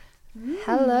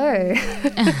 hello.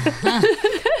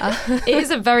 It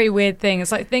is a very weird thing.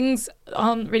 It's like things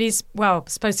aren't really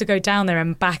supposed to go down there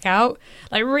and back out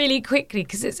like really quickly,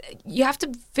 because you have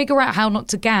to figure out how not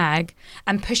to gag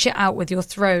and push it out with your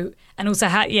throat, and also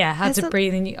how There's to a-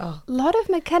 breathe. And lot of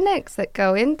mechanics that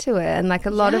go into it, and like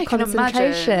a lot of I can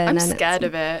concentration. imagine. I'm and scared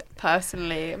of it,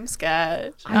 personally. I'm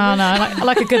scared. oh no, I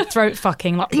like a good throat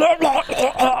fucking. Like Yeah,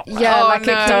 Oh, like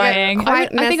no. it can Dying. get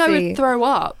quite I think I messy. would throw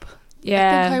up.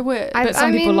 yeah, I think I would. But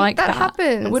some people like that.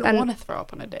 happens. I wouldn't and want to throw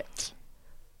up on a dick.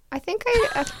 I think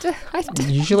I do.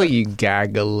 Usually you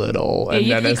gag a little, and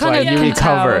Yeah, then you it's kind like of you can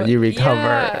recover. tell. You recover.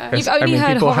 Yeah. You've only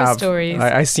heard people horror have stories.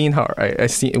 I seen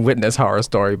witness horror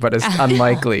story, but it's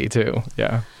unlikely to.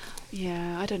 Yeah.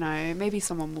 Yeah, I don't know. Maybe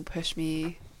someone will push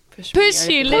me. Push you over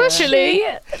the- literally.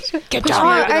 Push Oh,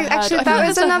 me over the head. actually, I think that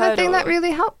was that's a another thing that hurdle.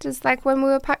 really helped. Is like when we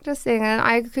were practicing, and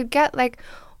I could get like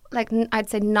I'd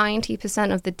say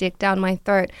 90% of the dick down my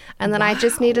throat, and then I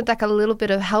just needed like a little bit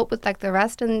of help with like the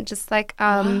rest, and just like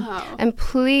and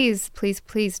please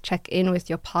check in with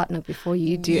your partner before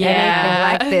you do anything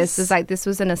like this. It's like this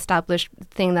was an established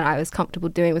thing that I was comfortable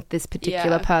doing with this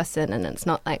particular person, and it's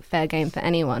not like fair game for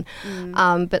anyone.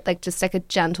 But like just like a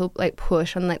gentle like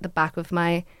push on like the back of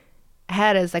my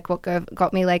head is like what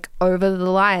got me like over the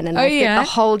line, and I hit the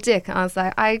whole dick. And I was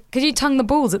like, could you tongue the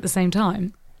balls at the same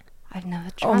time? I've never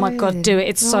tried. Oh my God, do it.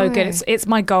 It's so good. It's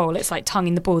my goal. It's like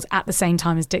tonguing the balls at the same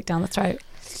time as dick down the throat.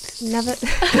 Never.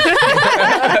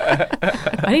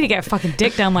 I need to get a fucking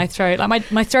dick down my throat.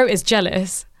 Like my throat is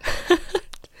jealous. Sorry.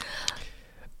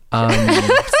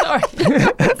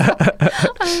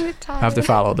 I'm tired. Have to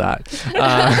follow that.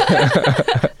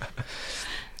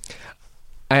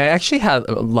 I actually had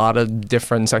a lot of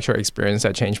different sexual experience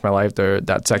that changed my life.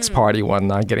 That sex party one,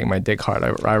 not getting my dick hard,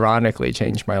 ironically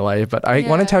changed my life. But I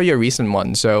want to tell you a recent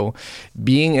one. So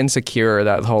being insecure,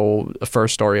 that whole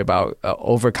first story about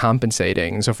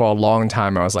overcompensating. So for a long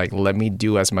time, I was like, let me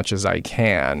do as much as I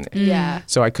can. Yeah.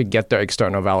 So I could get the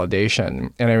external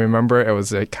validation. And I remember it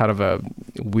was a kind of a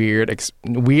weird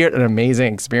and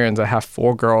amazing experience. I have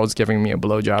 4 girls giving me a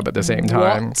blowjob at the same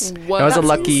time. What? That was That's a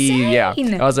lucky,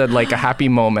 insane. that was a happy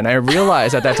moment. I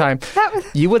realized at that time,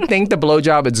 you would think the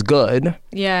blowjob is good,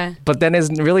 Yeah. but then it's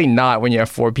really not when you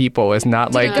have 4 people. It's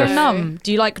not like Go numb.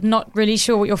 Do you like not really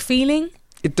sure what you're feeling?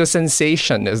 the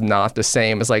sensation is not the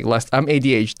same. It's like less. I'm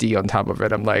ADHD on top of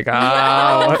it. I'm like,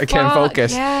 I can't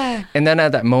focus. Yeah. And then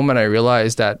at that moment, I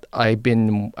realized that I've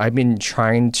been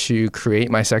trying to create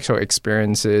my sexual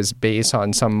experiences based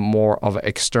on some more of an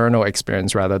external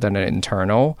experience rather than an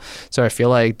internal. So I feel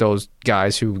like those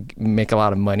guys who make a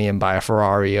lot of money and buy a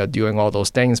Ferrari are doing all those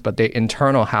things, but their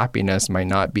internal happiness might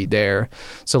not be there.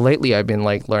 So lately, I've been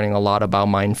like learning a lot about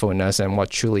mindfulness and what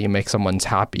truly makes someone's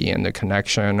happy and the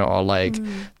connection, or like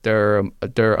their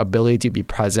ability to be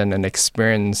present and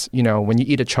experience. You know, when you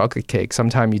eat a chocolate cake,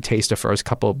 sometimes you taste the first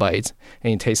couple of bites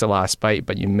and you taste the last bite,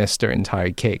 but you miss the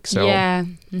entire cake. So yeah.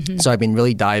 So I've been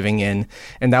really diving in,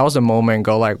 and that was a moment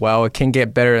go like, well, it can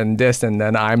get better than this, and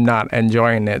then I'm not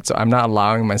enjoying it, so I'm not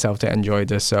allowing myself to enjoy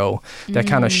this. So that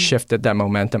kind of shifted that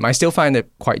momentum. I still find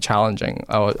it quite challenging.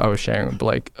 I was sharing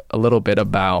like a little bit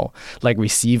about like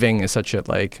receiving is such a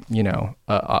like, you know,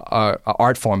 a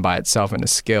art form by itself and a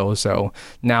skill. So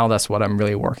now that's what I'm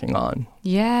really working on.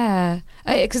 Yeah,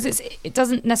 because it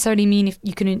doesn't necessarily mean if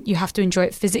you have to enjoy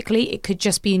it physically. It could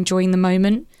just be enjoying the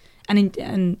moment.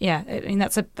 And yeah, I mean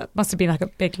that must have been like a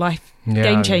big life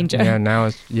game changer. Yeah, now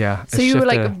it's So you were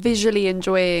like shifted. visually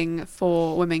enjoying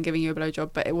for women giving you a blowjob,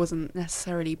 but it wasn't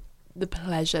necessarily the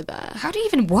pleasure there. How do you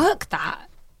even work that?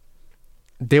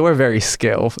 They were very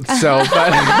skilled. So,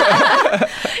 but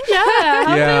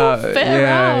Yeah,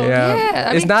 Yeah,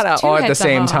 I It's mean, not it's two all at the heads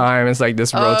same are hard. time. It's like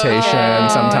this rotation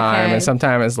sometimes, okay. and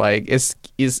sometimes it's like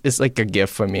it's like a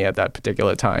gift for me at that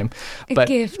particular time. A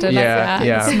gift, I love that.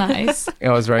 yeah. It's nice. It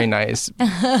was very nice.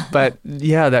 But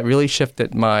yeah, that really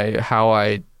shifted how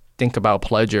I think about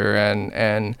pleasure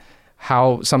and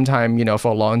how sometimes, you know, for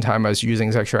a long time I was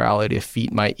using sexuality to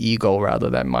feed my ego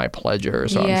rather than my pleasure.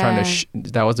 So I'm trying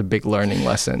to, that was a big learning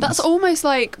lesson. That's almost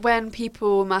like when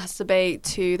people masturbate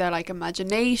to their like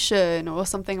imagination or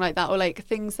something like that, or like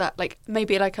things that like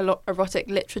maybe like a lot erotic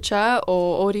literature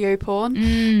or audio porn,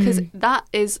 because that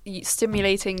is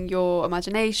stimulating your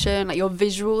imagination, like your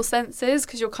visual senses,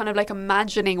 because you're kind of like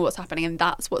imagining what's happening, and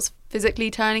that's what's physically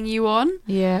turning you on.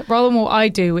 Yeah, rather than what I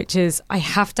do, which is I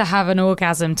have to have an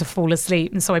orgasm to fall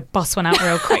asleep, and so I bust one out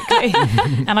real quickly,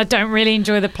 and I don't really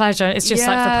enjoy the pleasure. It's just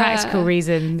like for practical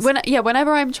reasons.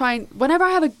 Whenever I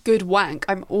have a good wank,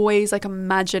 I'm always like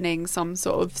imagining some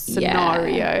sort of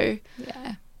scenario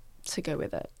to go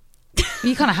with it.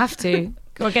 You kind of have to.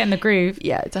 Gotta get in the groove.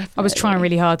 Yeah, definitely. I was trying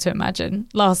really hard to imagine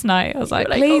last night. I was like,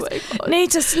 like, please, oh my God. need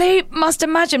to sleep, must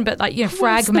imagine. But like, you know,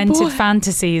 fragmented point?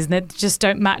 fantasies that just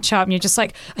don't match up. And you're just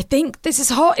like, I think this is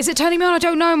hot. Is it turning me on? I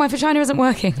don't know. My vagina isn't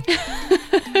working.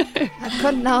 I've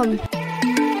got numb.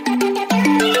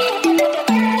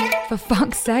 For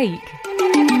fuck's sake.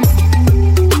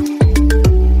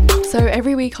 So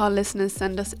every week our listeners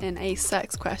send us in a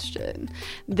sex question.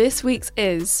 This week's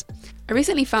is, I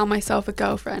recently found myself a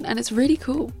girlfriend and it's really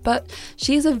cool, but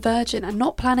she is a virgin and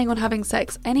not planning on having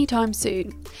sex anytime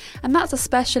soon. And that's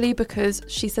especially because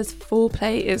she says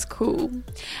foreplay is cool.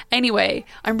 Anyway,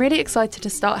 I'm really excited to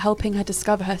start helping her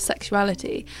discover her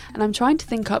sexuality, and I'm trying to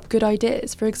think up good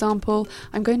ideas. For example,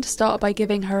 I'm going to start by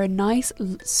giving her a nice,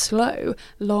 slow,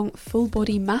 long, full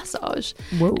body massage.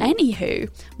 Whoa. Anywho,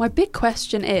 my big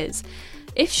question is,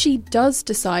 if she does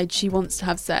decide she wants to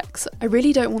have sex, I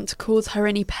really don't want to cause her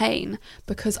any pain,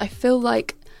 because I feel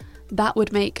like that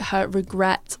would make her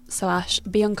regret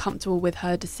 / be uncomfortable with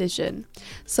her decision.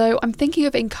 So I'm thinking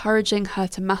of encouraging her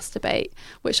to masturbate,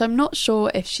 which I'm not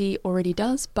sure if she already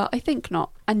does, but I think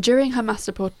not. And during her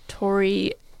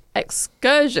masturbatory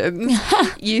excursions,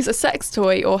 use a sex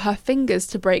toy or her fingers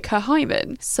to break her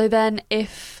hymen. So then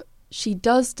if she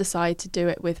does decide to do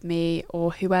it with me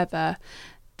or whoever,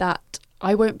 that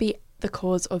I won't be the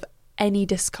cause of any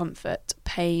discomfort,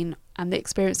 pain, and the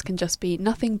experience can just be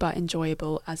nothing but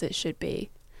enjoyable as it should be.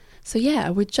 So yeah, I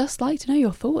would just like to know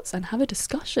your thoughts and have a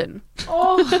discussion.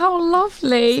 Oh, how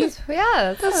lovely.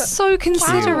 Yeah, That's so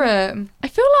considerate. I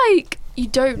feel like you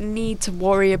don't need to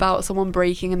worry about someone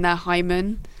breaking in their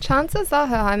hymen. chances are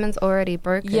her hymen's already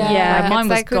broken. Yeah, mine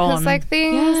was because gone. like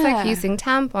things Yeah. like using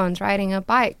tampons, riding a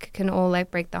bike can all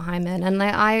like break the hymen, and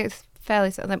like I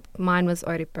fairly certain like mine was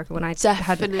already broken when I had.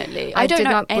 Definitely. I I don't did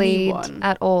know not bleed anyone.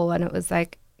 at all, and it was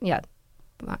like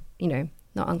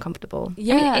not uncomfortable.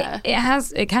 Yeah.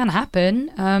 It can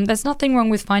happen. There's nothing wrong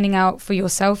with finding out for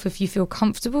yourself if you feel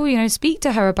comfortable. Speak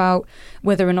to her about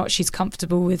whether or not she's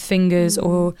comfortable with fingers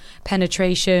or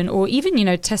penetration, or even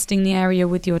testing the area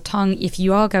with your tongue if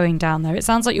you are going down there. It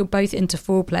sounds like you're both into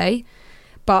foreplay,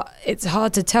 but it's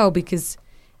hard to tell because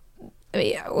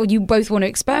or you both want to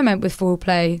experiment with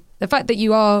foreplay. The fact that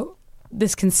you are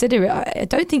this considerate, I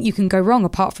don't think you can go wrong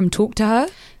apart from talk to her.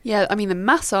 Yeah, I mean, the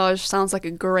massage sounds like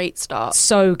a great start.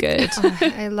 So good.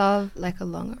 I love like a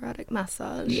long erotic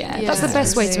massage. Yeah, Yeah. that's the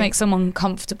best way to make someone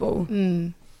comfortable.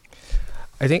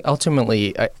 I think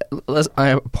ultimately, I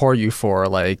applaud you for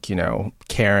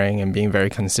caring and being very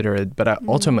considerate, but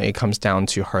ultimately it comes down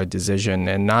to her decision,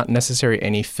 and not necessarily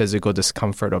any physical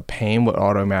discomfort or pain would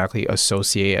automatically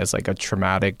associate as like a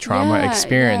traumatic trauma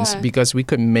experience, because we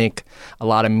could make a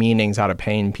lot of meanings out of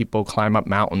pain. People climb up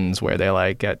mountains where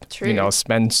they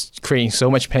spend creating so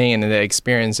much pain and they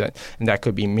experience it, and that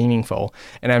could be meaningful.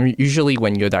 And I'm usually,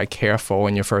 when you're that careful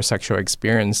in your first sexual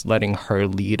experience, letting her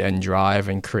lead and drive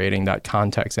and creating that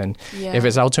context. And if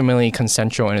it's ultimately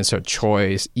consensual and it's her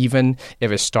choice, even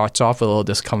if it starts off with a little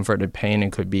discomfort and pain,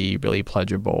 it could be really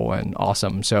pleasurable and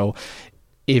awesome. So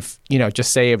if,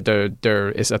 just say if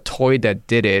there is a toy that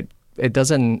did it,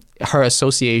 her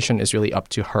association is really up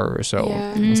to her. So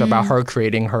it's about her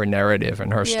creating her narrative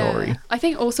and her story. I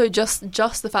think also just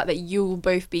the fact that you'll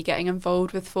both be getting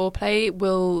involved with foreplay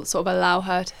will sort of allow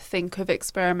her to think of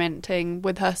experimenting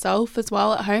with herself as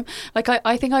well at home. Like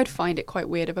I think I'd find it quite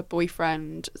weird if a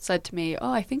boyfriend said to me,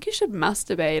 "Oh, I think you should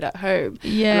masturbate at home."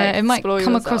 Yeah, Like, it might explore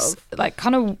come yourself. across like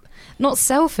kind of not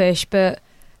selfish, but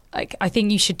like, I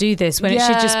think you should do this, when it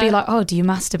should just be like, oh, do you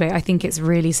masturbate? I think it's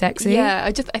really sexy. Yeah,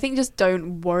 I think just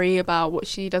don't worry about what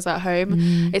she does at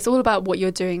home. It's all about what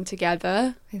you're doing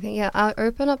together. I think I'll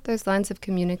open up those lines of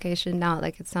communication now.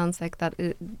 Like it sounds like that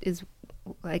is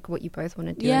like what you both want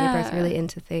to do, and you're both really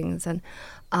into things. And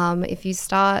if you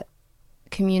start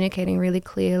communicating really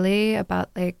clearly about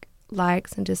like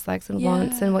likes and dislikes and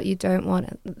wants and what you don't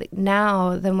want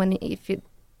now, then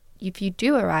if you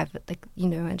do arrive at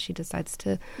and she decides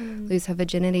to lose her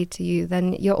virginity to you,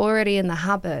 then you're already in the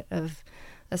habit of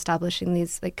establishing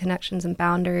these like connections and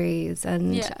boundaries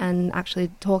and actually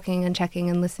talking and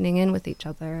checking and listening in with each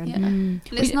other. And And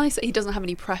it's nice that he doesn't have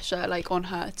any pressure on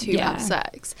her to have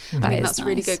sex. I think that's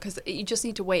really good, because you just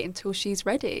need to wait until she's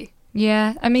ready.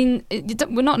 Yeah, I mean,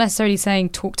 we're not necessarily saying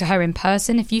talk to her in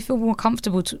person. If you feel more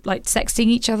comfortable sexting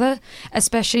each other,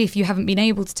 especially if you haven't been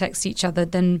able to text each other,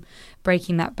 then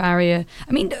breaking that barrier.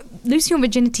 I mean, losing your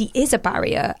virginity is a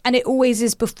barrier, and it always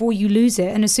is before you lose it.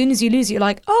 And as soon as you lose it, you're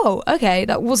like, oh, okay,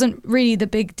 that wasn't really the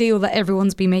big deal that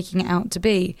everyone's been making it out to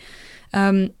be.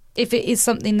 If it is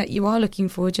something that you are looking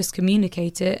for, just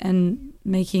communicate it and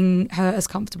making her as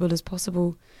comfortable as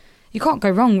possible. You can't go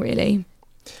wrong, really.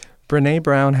 Brene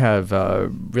Brown have a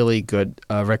really good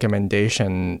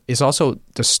recommendation. It's also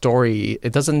the story.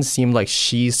 It doesn't seem like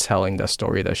she's telling the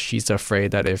story, that she's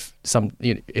afraid that if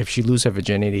she loses her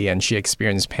virginity and she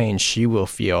experiences pain, she will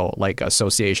feel like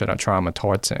association or trauma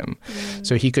towards him.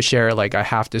 So he could share I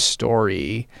have this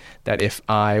story that if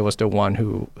I was the one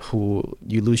who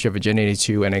you lose your virginity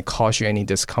to and it caused you any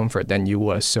discomfort, then you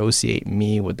will associate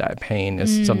me with that pain.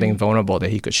 It's something vulnerable that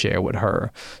he could share with her.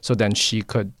 So then she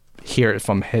could hear it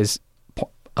from his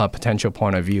potential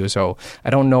point of view. So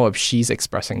I don't know if she's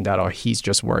expressing that or he's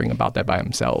just worrying about that by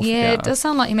himself. Yeah, it does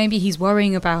sound like maybe he's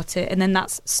worrying about it, and then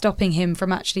that's stopping him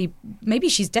from actually. Maybe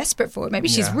she's desperate for it. Maybe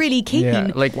she's really keen.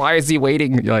 Yeah. Why is he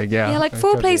waiting?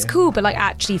 Foreplay's cool, but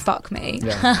actually fuck me.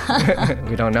 Yeah.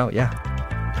 We don't know. Yeah.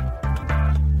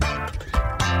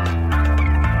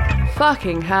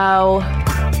 Fucking hell.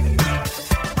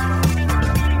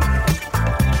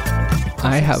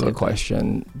 I have a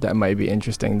question that might be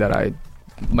interesting that I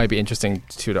might be interesting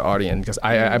to the audience because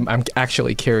I'm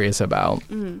actually curious about.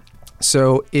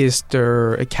 So is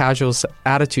there a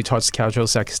attitude towards casual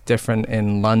sex different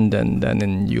in London than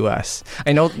in US?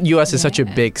 I know US is such a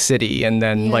big city, and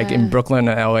then like in Brooklyn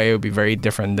and LA it would be very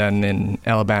different than in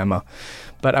Alabama.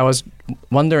 But I was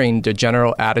wondering the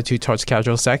general attitude towards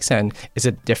casual sex, and is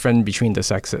it different between the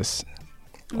sexes?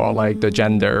 Or like the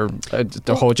gender,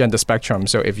 the whole gender spectrum.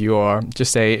 So if you are,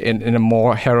 just say, in a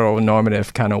more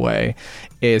heteronormative kind of way,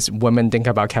 is women think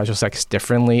about casual sex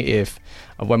differently if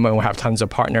a woman will have tons of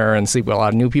partner and sleep with a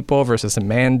lot of new people versus a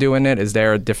man doing it? Is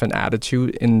there a different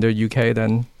attitude in the UK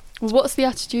than? Well, what's the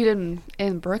attitude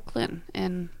in Brooklyn,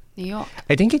 in New York?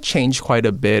 I think it changed quite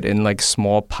a bit in like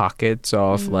small pockets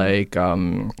of like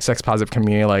sex positive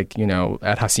community, like, you know,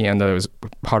 at Hacienda, it was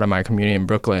part of my community in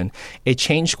Brooklyn. It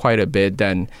changed quite a bit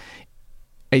then,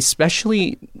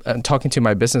 especially talking to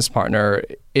my business partner,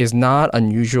 is not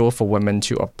unusual for women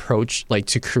to approach, like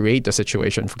to create the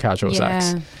situation for casual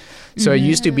sex. So it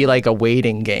used to be like a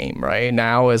waiting game, right?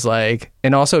 Now is like,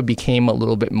 and also it became a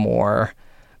little bit more,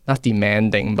 not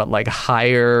demanding, but like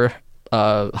higher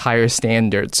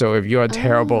standard. So if you're a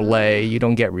terrible lay, you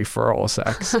don't get referral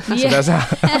sex. So that's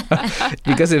how,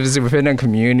 because it was within a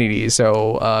community.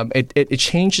 So it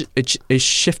changed. It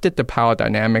shifted the power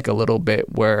dynamic a little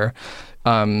bit where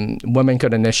women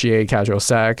could initiate casual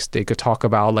sex. They could talk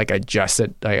about like, I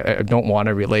don't want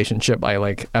a relationship.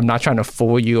 I'm not trying to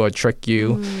fool you or trick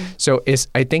you. So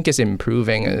I think it's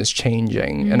improving and it's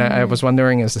changing. And I was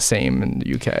wondering, is the same in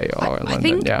the UK or London? I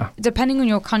think depending on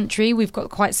your country, we've got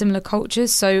quite similar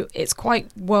cultures. So it's quite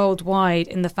worldwide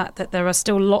in the fact that there are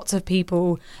still lots of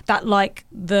people that like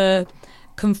the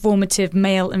conformative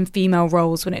male and female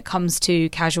roles when it comes to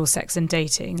casual sex and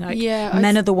dating. Like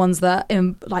men are the ones that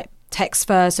text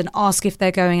first and ask if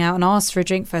they're going out and ask for a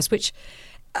drink first, which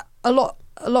a lot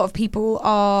of people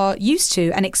are used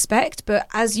to and expect. But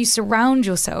as you surround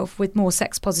yourself with more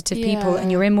sex positive people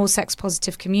and you're in more sex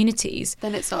positive communities,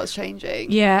 then it starts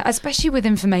changing. Yeah, especially with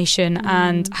information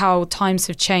and how times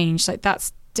have changed. Like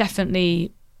that's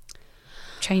definitely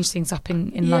changed things up in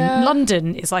London.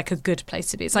 London is like a good place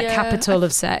to be. It's like capital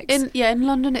of sex. In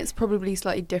London it's probably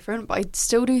slightly different, but I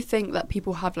still do think that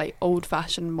people have like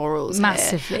old-fashioned morals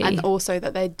massively here, and also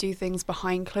that they do things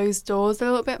behind closed doors a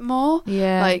little bit more.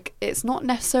 Like it's not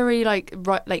necessarily like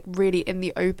really in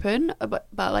the open about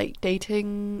like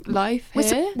dating life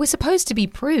here. We're supposed to be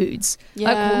prudes.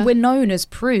 Like, we're known as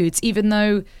prudes, even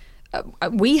though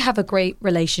we have a great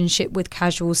relationship with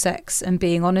casual sex and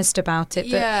being honest about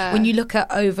it. But when you look at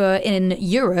over in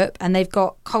Europe, and they've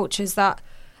got cultures that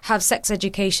have sex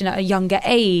education at a younger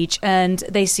age, and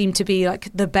they seem to be like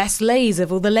the best lays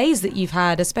of all the lays that you've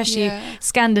had, especially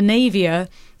Scandinavia.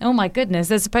 Oh my goodness,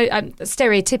 they're supposed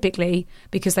stereotypically,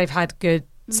 because they've had good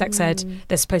sex ed,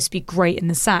 they're supposed to be great in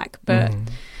the sack, but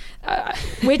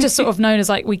we're just sort of known as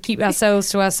like we keep ourselves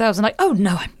to ourselves and like, oh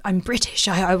no, I'm British,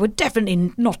 I would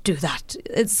definitely not do that.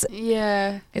 It's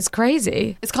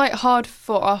crazy. It's quite hard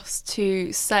for us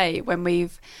to say when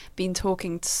we've been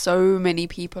talking to so many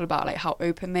people about like how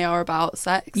open they are about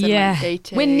sex and like,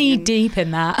 dating. We're knee deep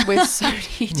in that. We're so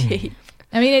knee deep.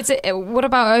 I mean, what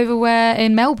about over where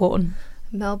in Melbourne?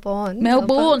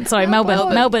 Melbourne. Sorry, Melbourne.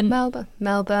 How do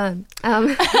I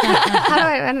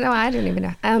don't know. I don't even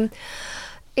know.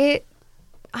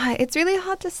 It's really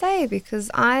hard to say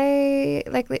because I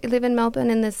live in Melbourne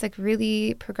in this like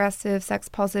really progressive, sex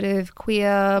positive,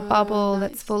 queer bubble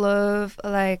that's full of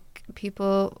like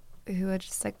people who are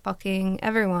just like fucking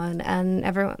everyone, and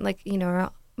everyone, like, you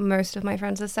know, most of my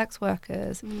friends are sex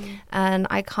workers, and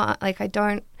I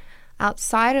don't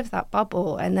outside of that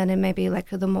bubble, and then it may be like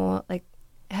the more like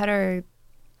heteronormative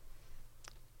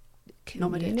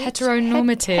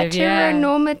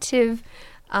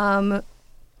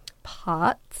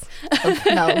parts of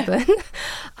Melbourne.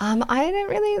 I don't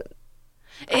really.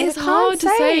 It's hard to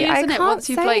say, isn't it? Once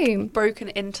you've like broken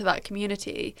into that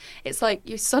community, it's like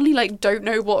you suddenly like don't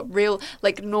know what real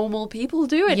like normal people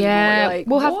do anymore. Yeah, like,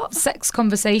 we'll have sex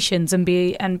conversations and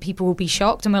people will be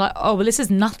shocked, and we're like, oh well, this is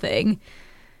nothing.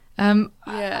 It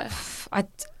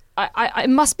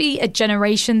must be a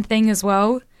generation thing as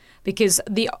well, because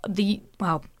the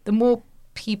more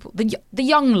people, the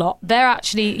young lot, they're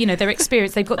actually, you know, they're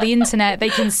experienced, they've got the internet, they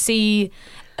can see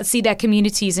their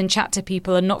communities and chat to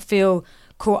people and not feel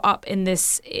caught up in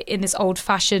this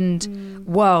old-fashioned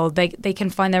world. They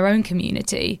can find their own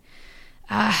community.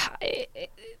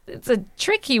 It's a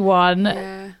tricky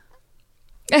one.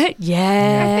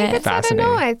 Yeah. I think it's, I don't Fascinating.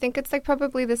 know. I think it's like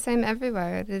probably the same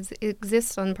everywhere. It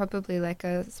exists on probably like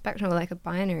a spectrum or like a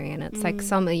binary. And it's like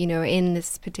some, you know, in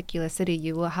this particular city,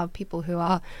 you will have people who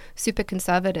are super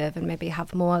conservative and maybe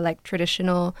have more like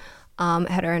traditional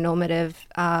heteronormative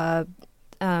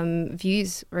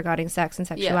views regarding sex and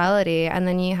sexuality. And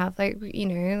then you have like, you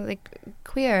know, like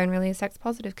queer and really sex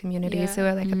positive communities who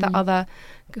are like at the other,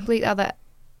 complete other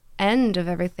end of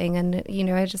everything, and you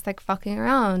know, just like fucking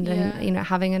around and you know,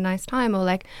 having a nice time, or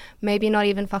like maybe not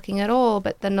even fucking at all,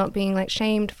 but then not being like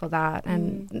shamed for that.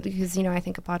 And because, you know, I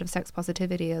think a part of sex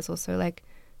positivity is also like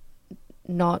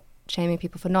not shaming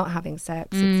people for not having sex.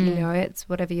 It's, you know, it's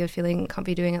whatever you're feeling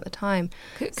comfy doing at the time.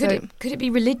 Could it be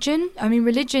religion? I mean,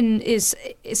 religion is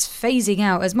phasing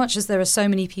out. As much as there are so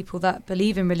many people that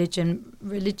believe in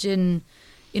religion,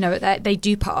 you know, they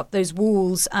do put up those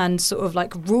walls and sort of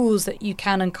like rules that you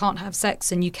can and can't have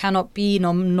sex, and you cannot be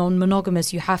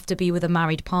non-monogamous. You have to be with a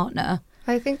married partner.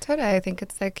 I think totally. I think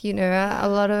it's like, you know, a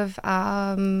lot of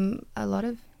I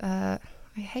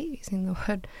hate using the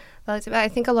word relative, but I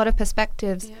think a lot of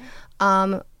perspectives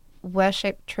were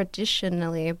shaped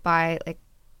traditionally by like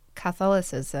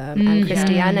Catholicism and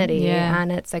Christianity,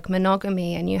 and it's like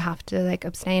monogamy, and you have to like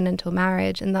abstain until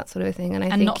marriage and that sort of thing. And I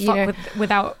think not fuck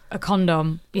without a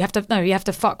condom. You have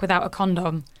to fuck without a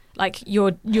condom. Like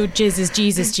your jizz is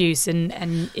Jesus juice,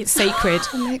 and it's sacred.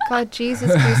 Oh my God,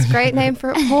 Jesus juice, great name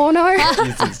for a porno.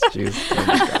 Jesus juice. Oh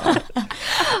my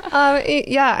God.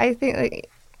 I think like,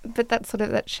 but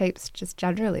that shapes just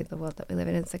generally the world that we live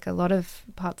in. It's like a lot of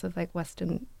parts of like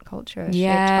Western culture are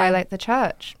shaped by like the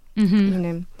church. You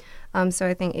know, so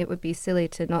I think it would be silly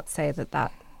to not say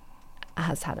that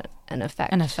has had an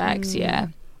effect. Yeah.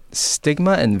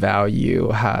 Stigma and value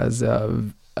has a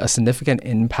significant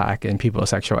impact in people's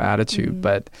sexual attitude,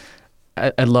 but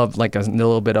I love like a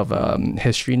little bit of a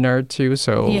history nerd too.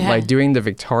 So like during the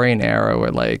Victorian era,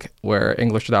 where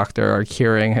English doctors are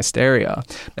curing hysteria.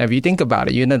 Now, if you think about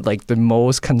it, you know, like the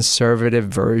most conservative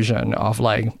version of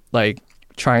like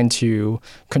trying to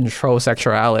control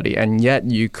sexuality, and yet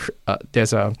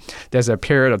there's a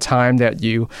period of time that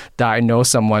you diagnose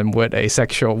someone with a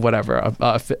sexual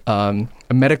a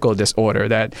medical disorder,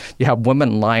 that you have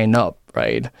women line up,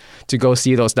 right, to go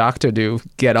see those doctors to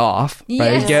get off,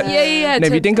 right? And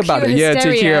if you think about it,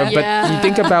 to cure. But you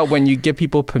think about when you give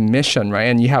people permission, right,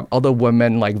 and you have other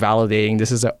women like validating this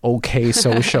is an okay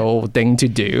social thing to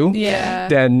do,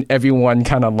 then everyone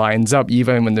kind of lines up,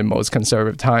 even in the most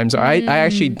conservative times. So I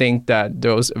actually think that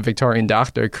those Victorian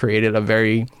doctors created a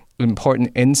very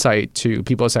important insight to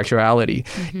people's sexuality.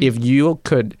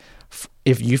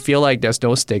 If you feel like there's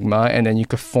no stigma, and then you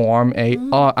could form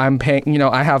I'm paying, you know,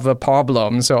 I have a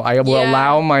problem, so I will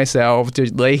allow myself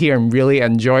to lay here and really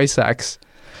enjoy sex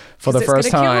for the first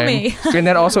time. And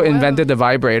then also invented the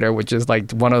vibrator, which is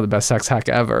like one of the best sex hack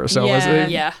ever. So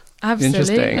Absolutely.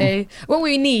 Interesting. What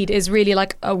we need is really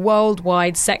like a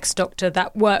worldwide sex doctor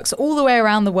that works all the way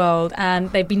around the world, and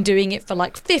they've been doing it for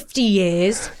like 50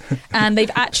 years and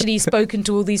they've actually spoken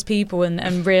to all these people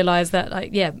and realized that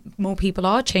like, more people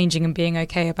are changing and being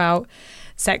okay about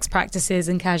sex practices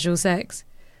and casual sex.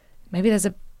 Maybe there's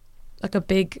a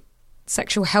big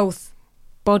sexual health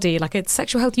body, like a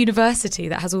sexual health university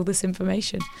that has all this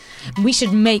information. We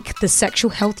should make the sexual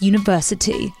health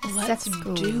university. Let's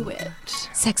do it.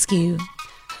 Sexcu.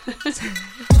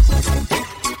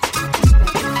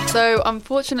 So,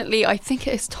 unfortunately, I think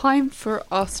it is time for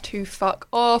us to fuck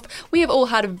off. We have all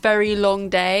had a very long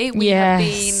day. We have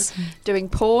been doing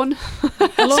porn.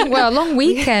 A long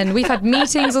weekend. We've had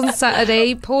meetings on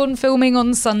Saturday, porn filming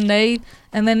on Sunday,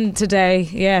 and then today.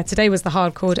 Yeah, today was the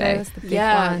hardcore day. Was the big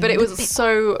one. But it was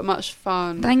so much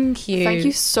fun. Thank you. Thank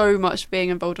you so much for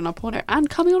being involved in our porno and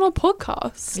coming on our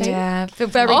podcast. Yeah,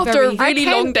 after a really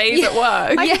long days at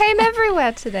work. I came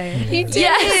everywhere today. You did.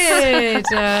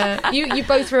 Yes. You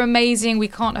both were amazing. We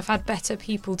can't have had better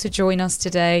people to join us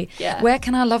today. Yeah. Where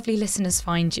can our lovely listeners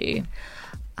find you?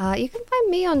 You can find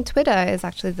me on Twitter is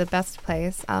actually the best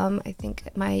place. I think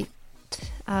my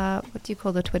what do you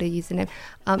call the Twitter username?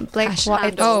 Blake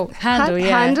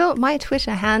handle. My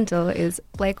Twitter handle is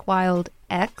Blake Wild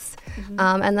X,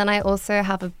 and then I also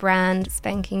have a brand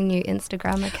spanking new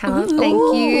Instagram account.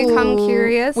 Thank you, Come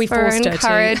Curious, for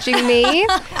encouraging me.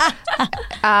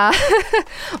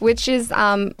 Which is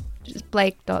just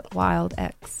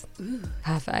Blake.wildx.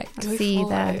 Perfect. See you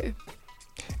there.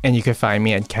 And you can find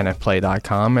me at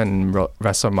kennethplay.com, and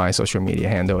rest of my social media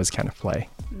handle is kennethplay.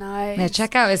 Nice. Yeah,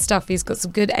 check out his stuff. He's got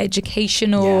some good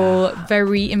educational,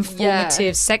 very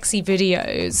informative, sexy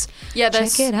videos. Yeah,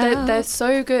 check it out. They're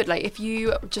so good. Like, if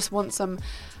you just want some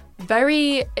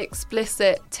very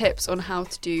explicit tips on how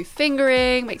to do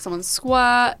fingering, make someone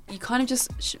squirt. You kind of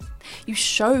just you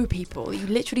show people. You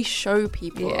literally show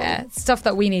people. Yeah, stuff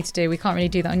that we need to do. We can't really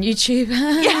do that on YouTube.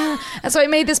 That's why we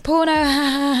made this porno.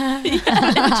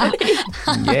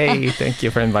 Yay! Thank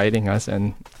you for inviting us,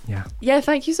 and Yeah,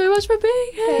 thank you so much for being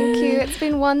here. Thank you. It's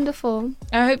been wonderful.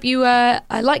 I hope you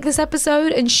like this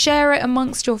episode and share it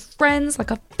amongst your friends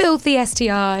like a filthy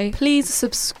STI. Please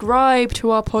subscribe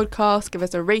to our podcast, give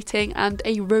us a rating and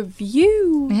a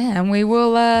review. Yeah, and we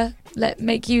will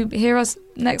make you hear us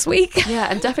next week. Yeah,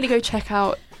 and definitely go check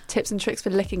out Tips and Tricks for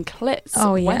Licking Clits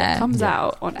when yeah. it comes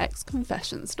out on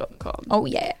xconfessions.com. Oh,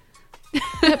 yeah.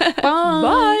 Bye.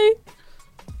 Bye.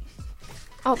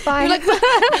 Oh, bye. You're like, bye.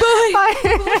 Bye.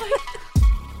 Bye.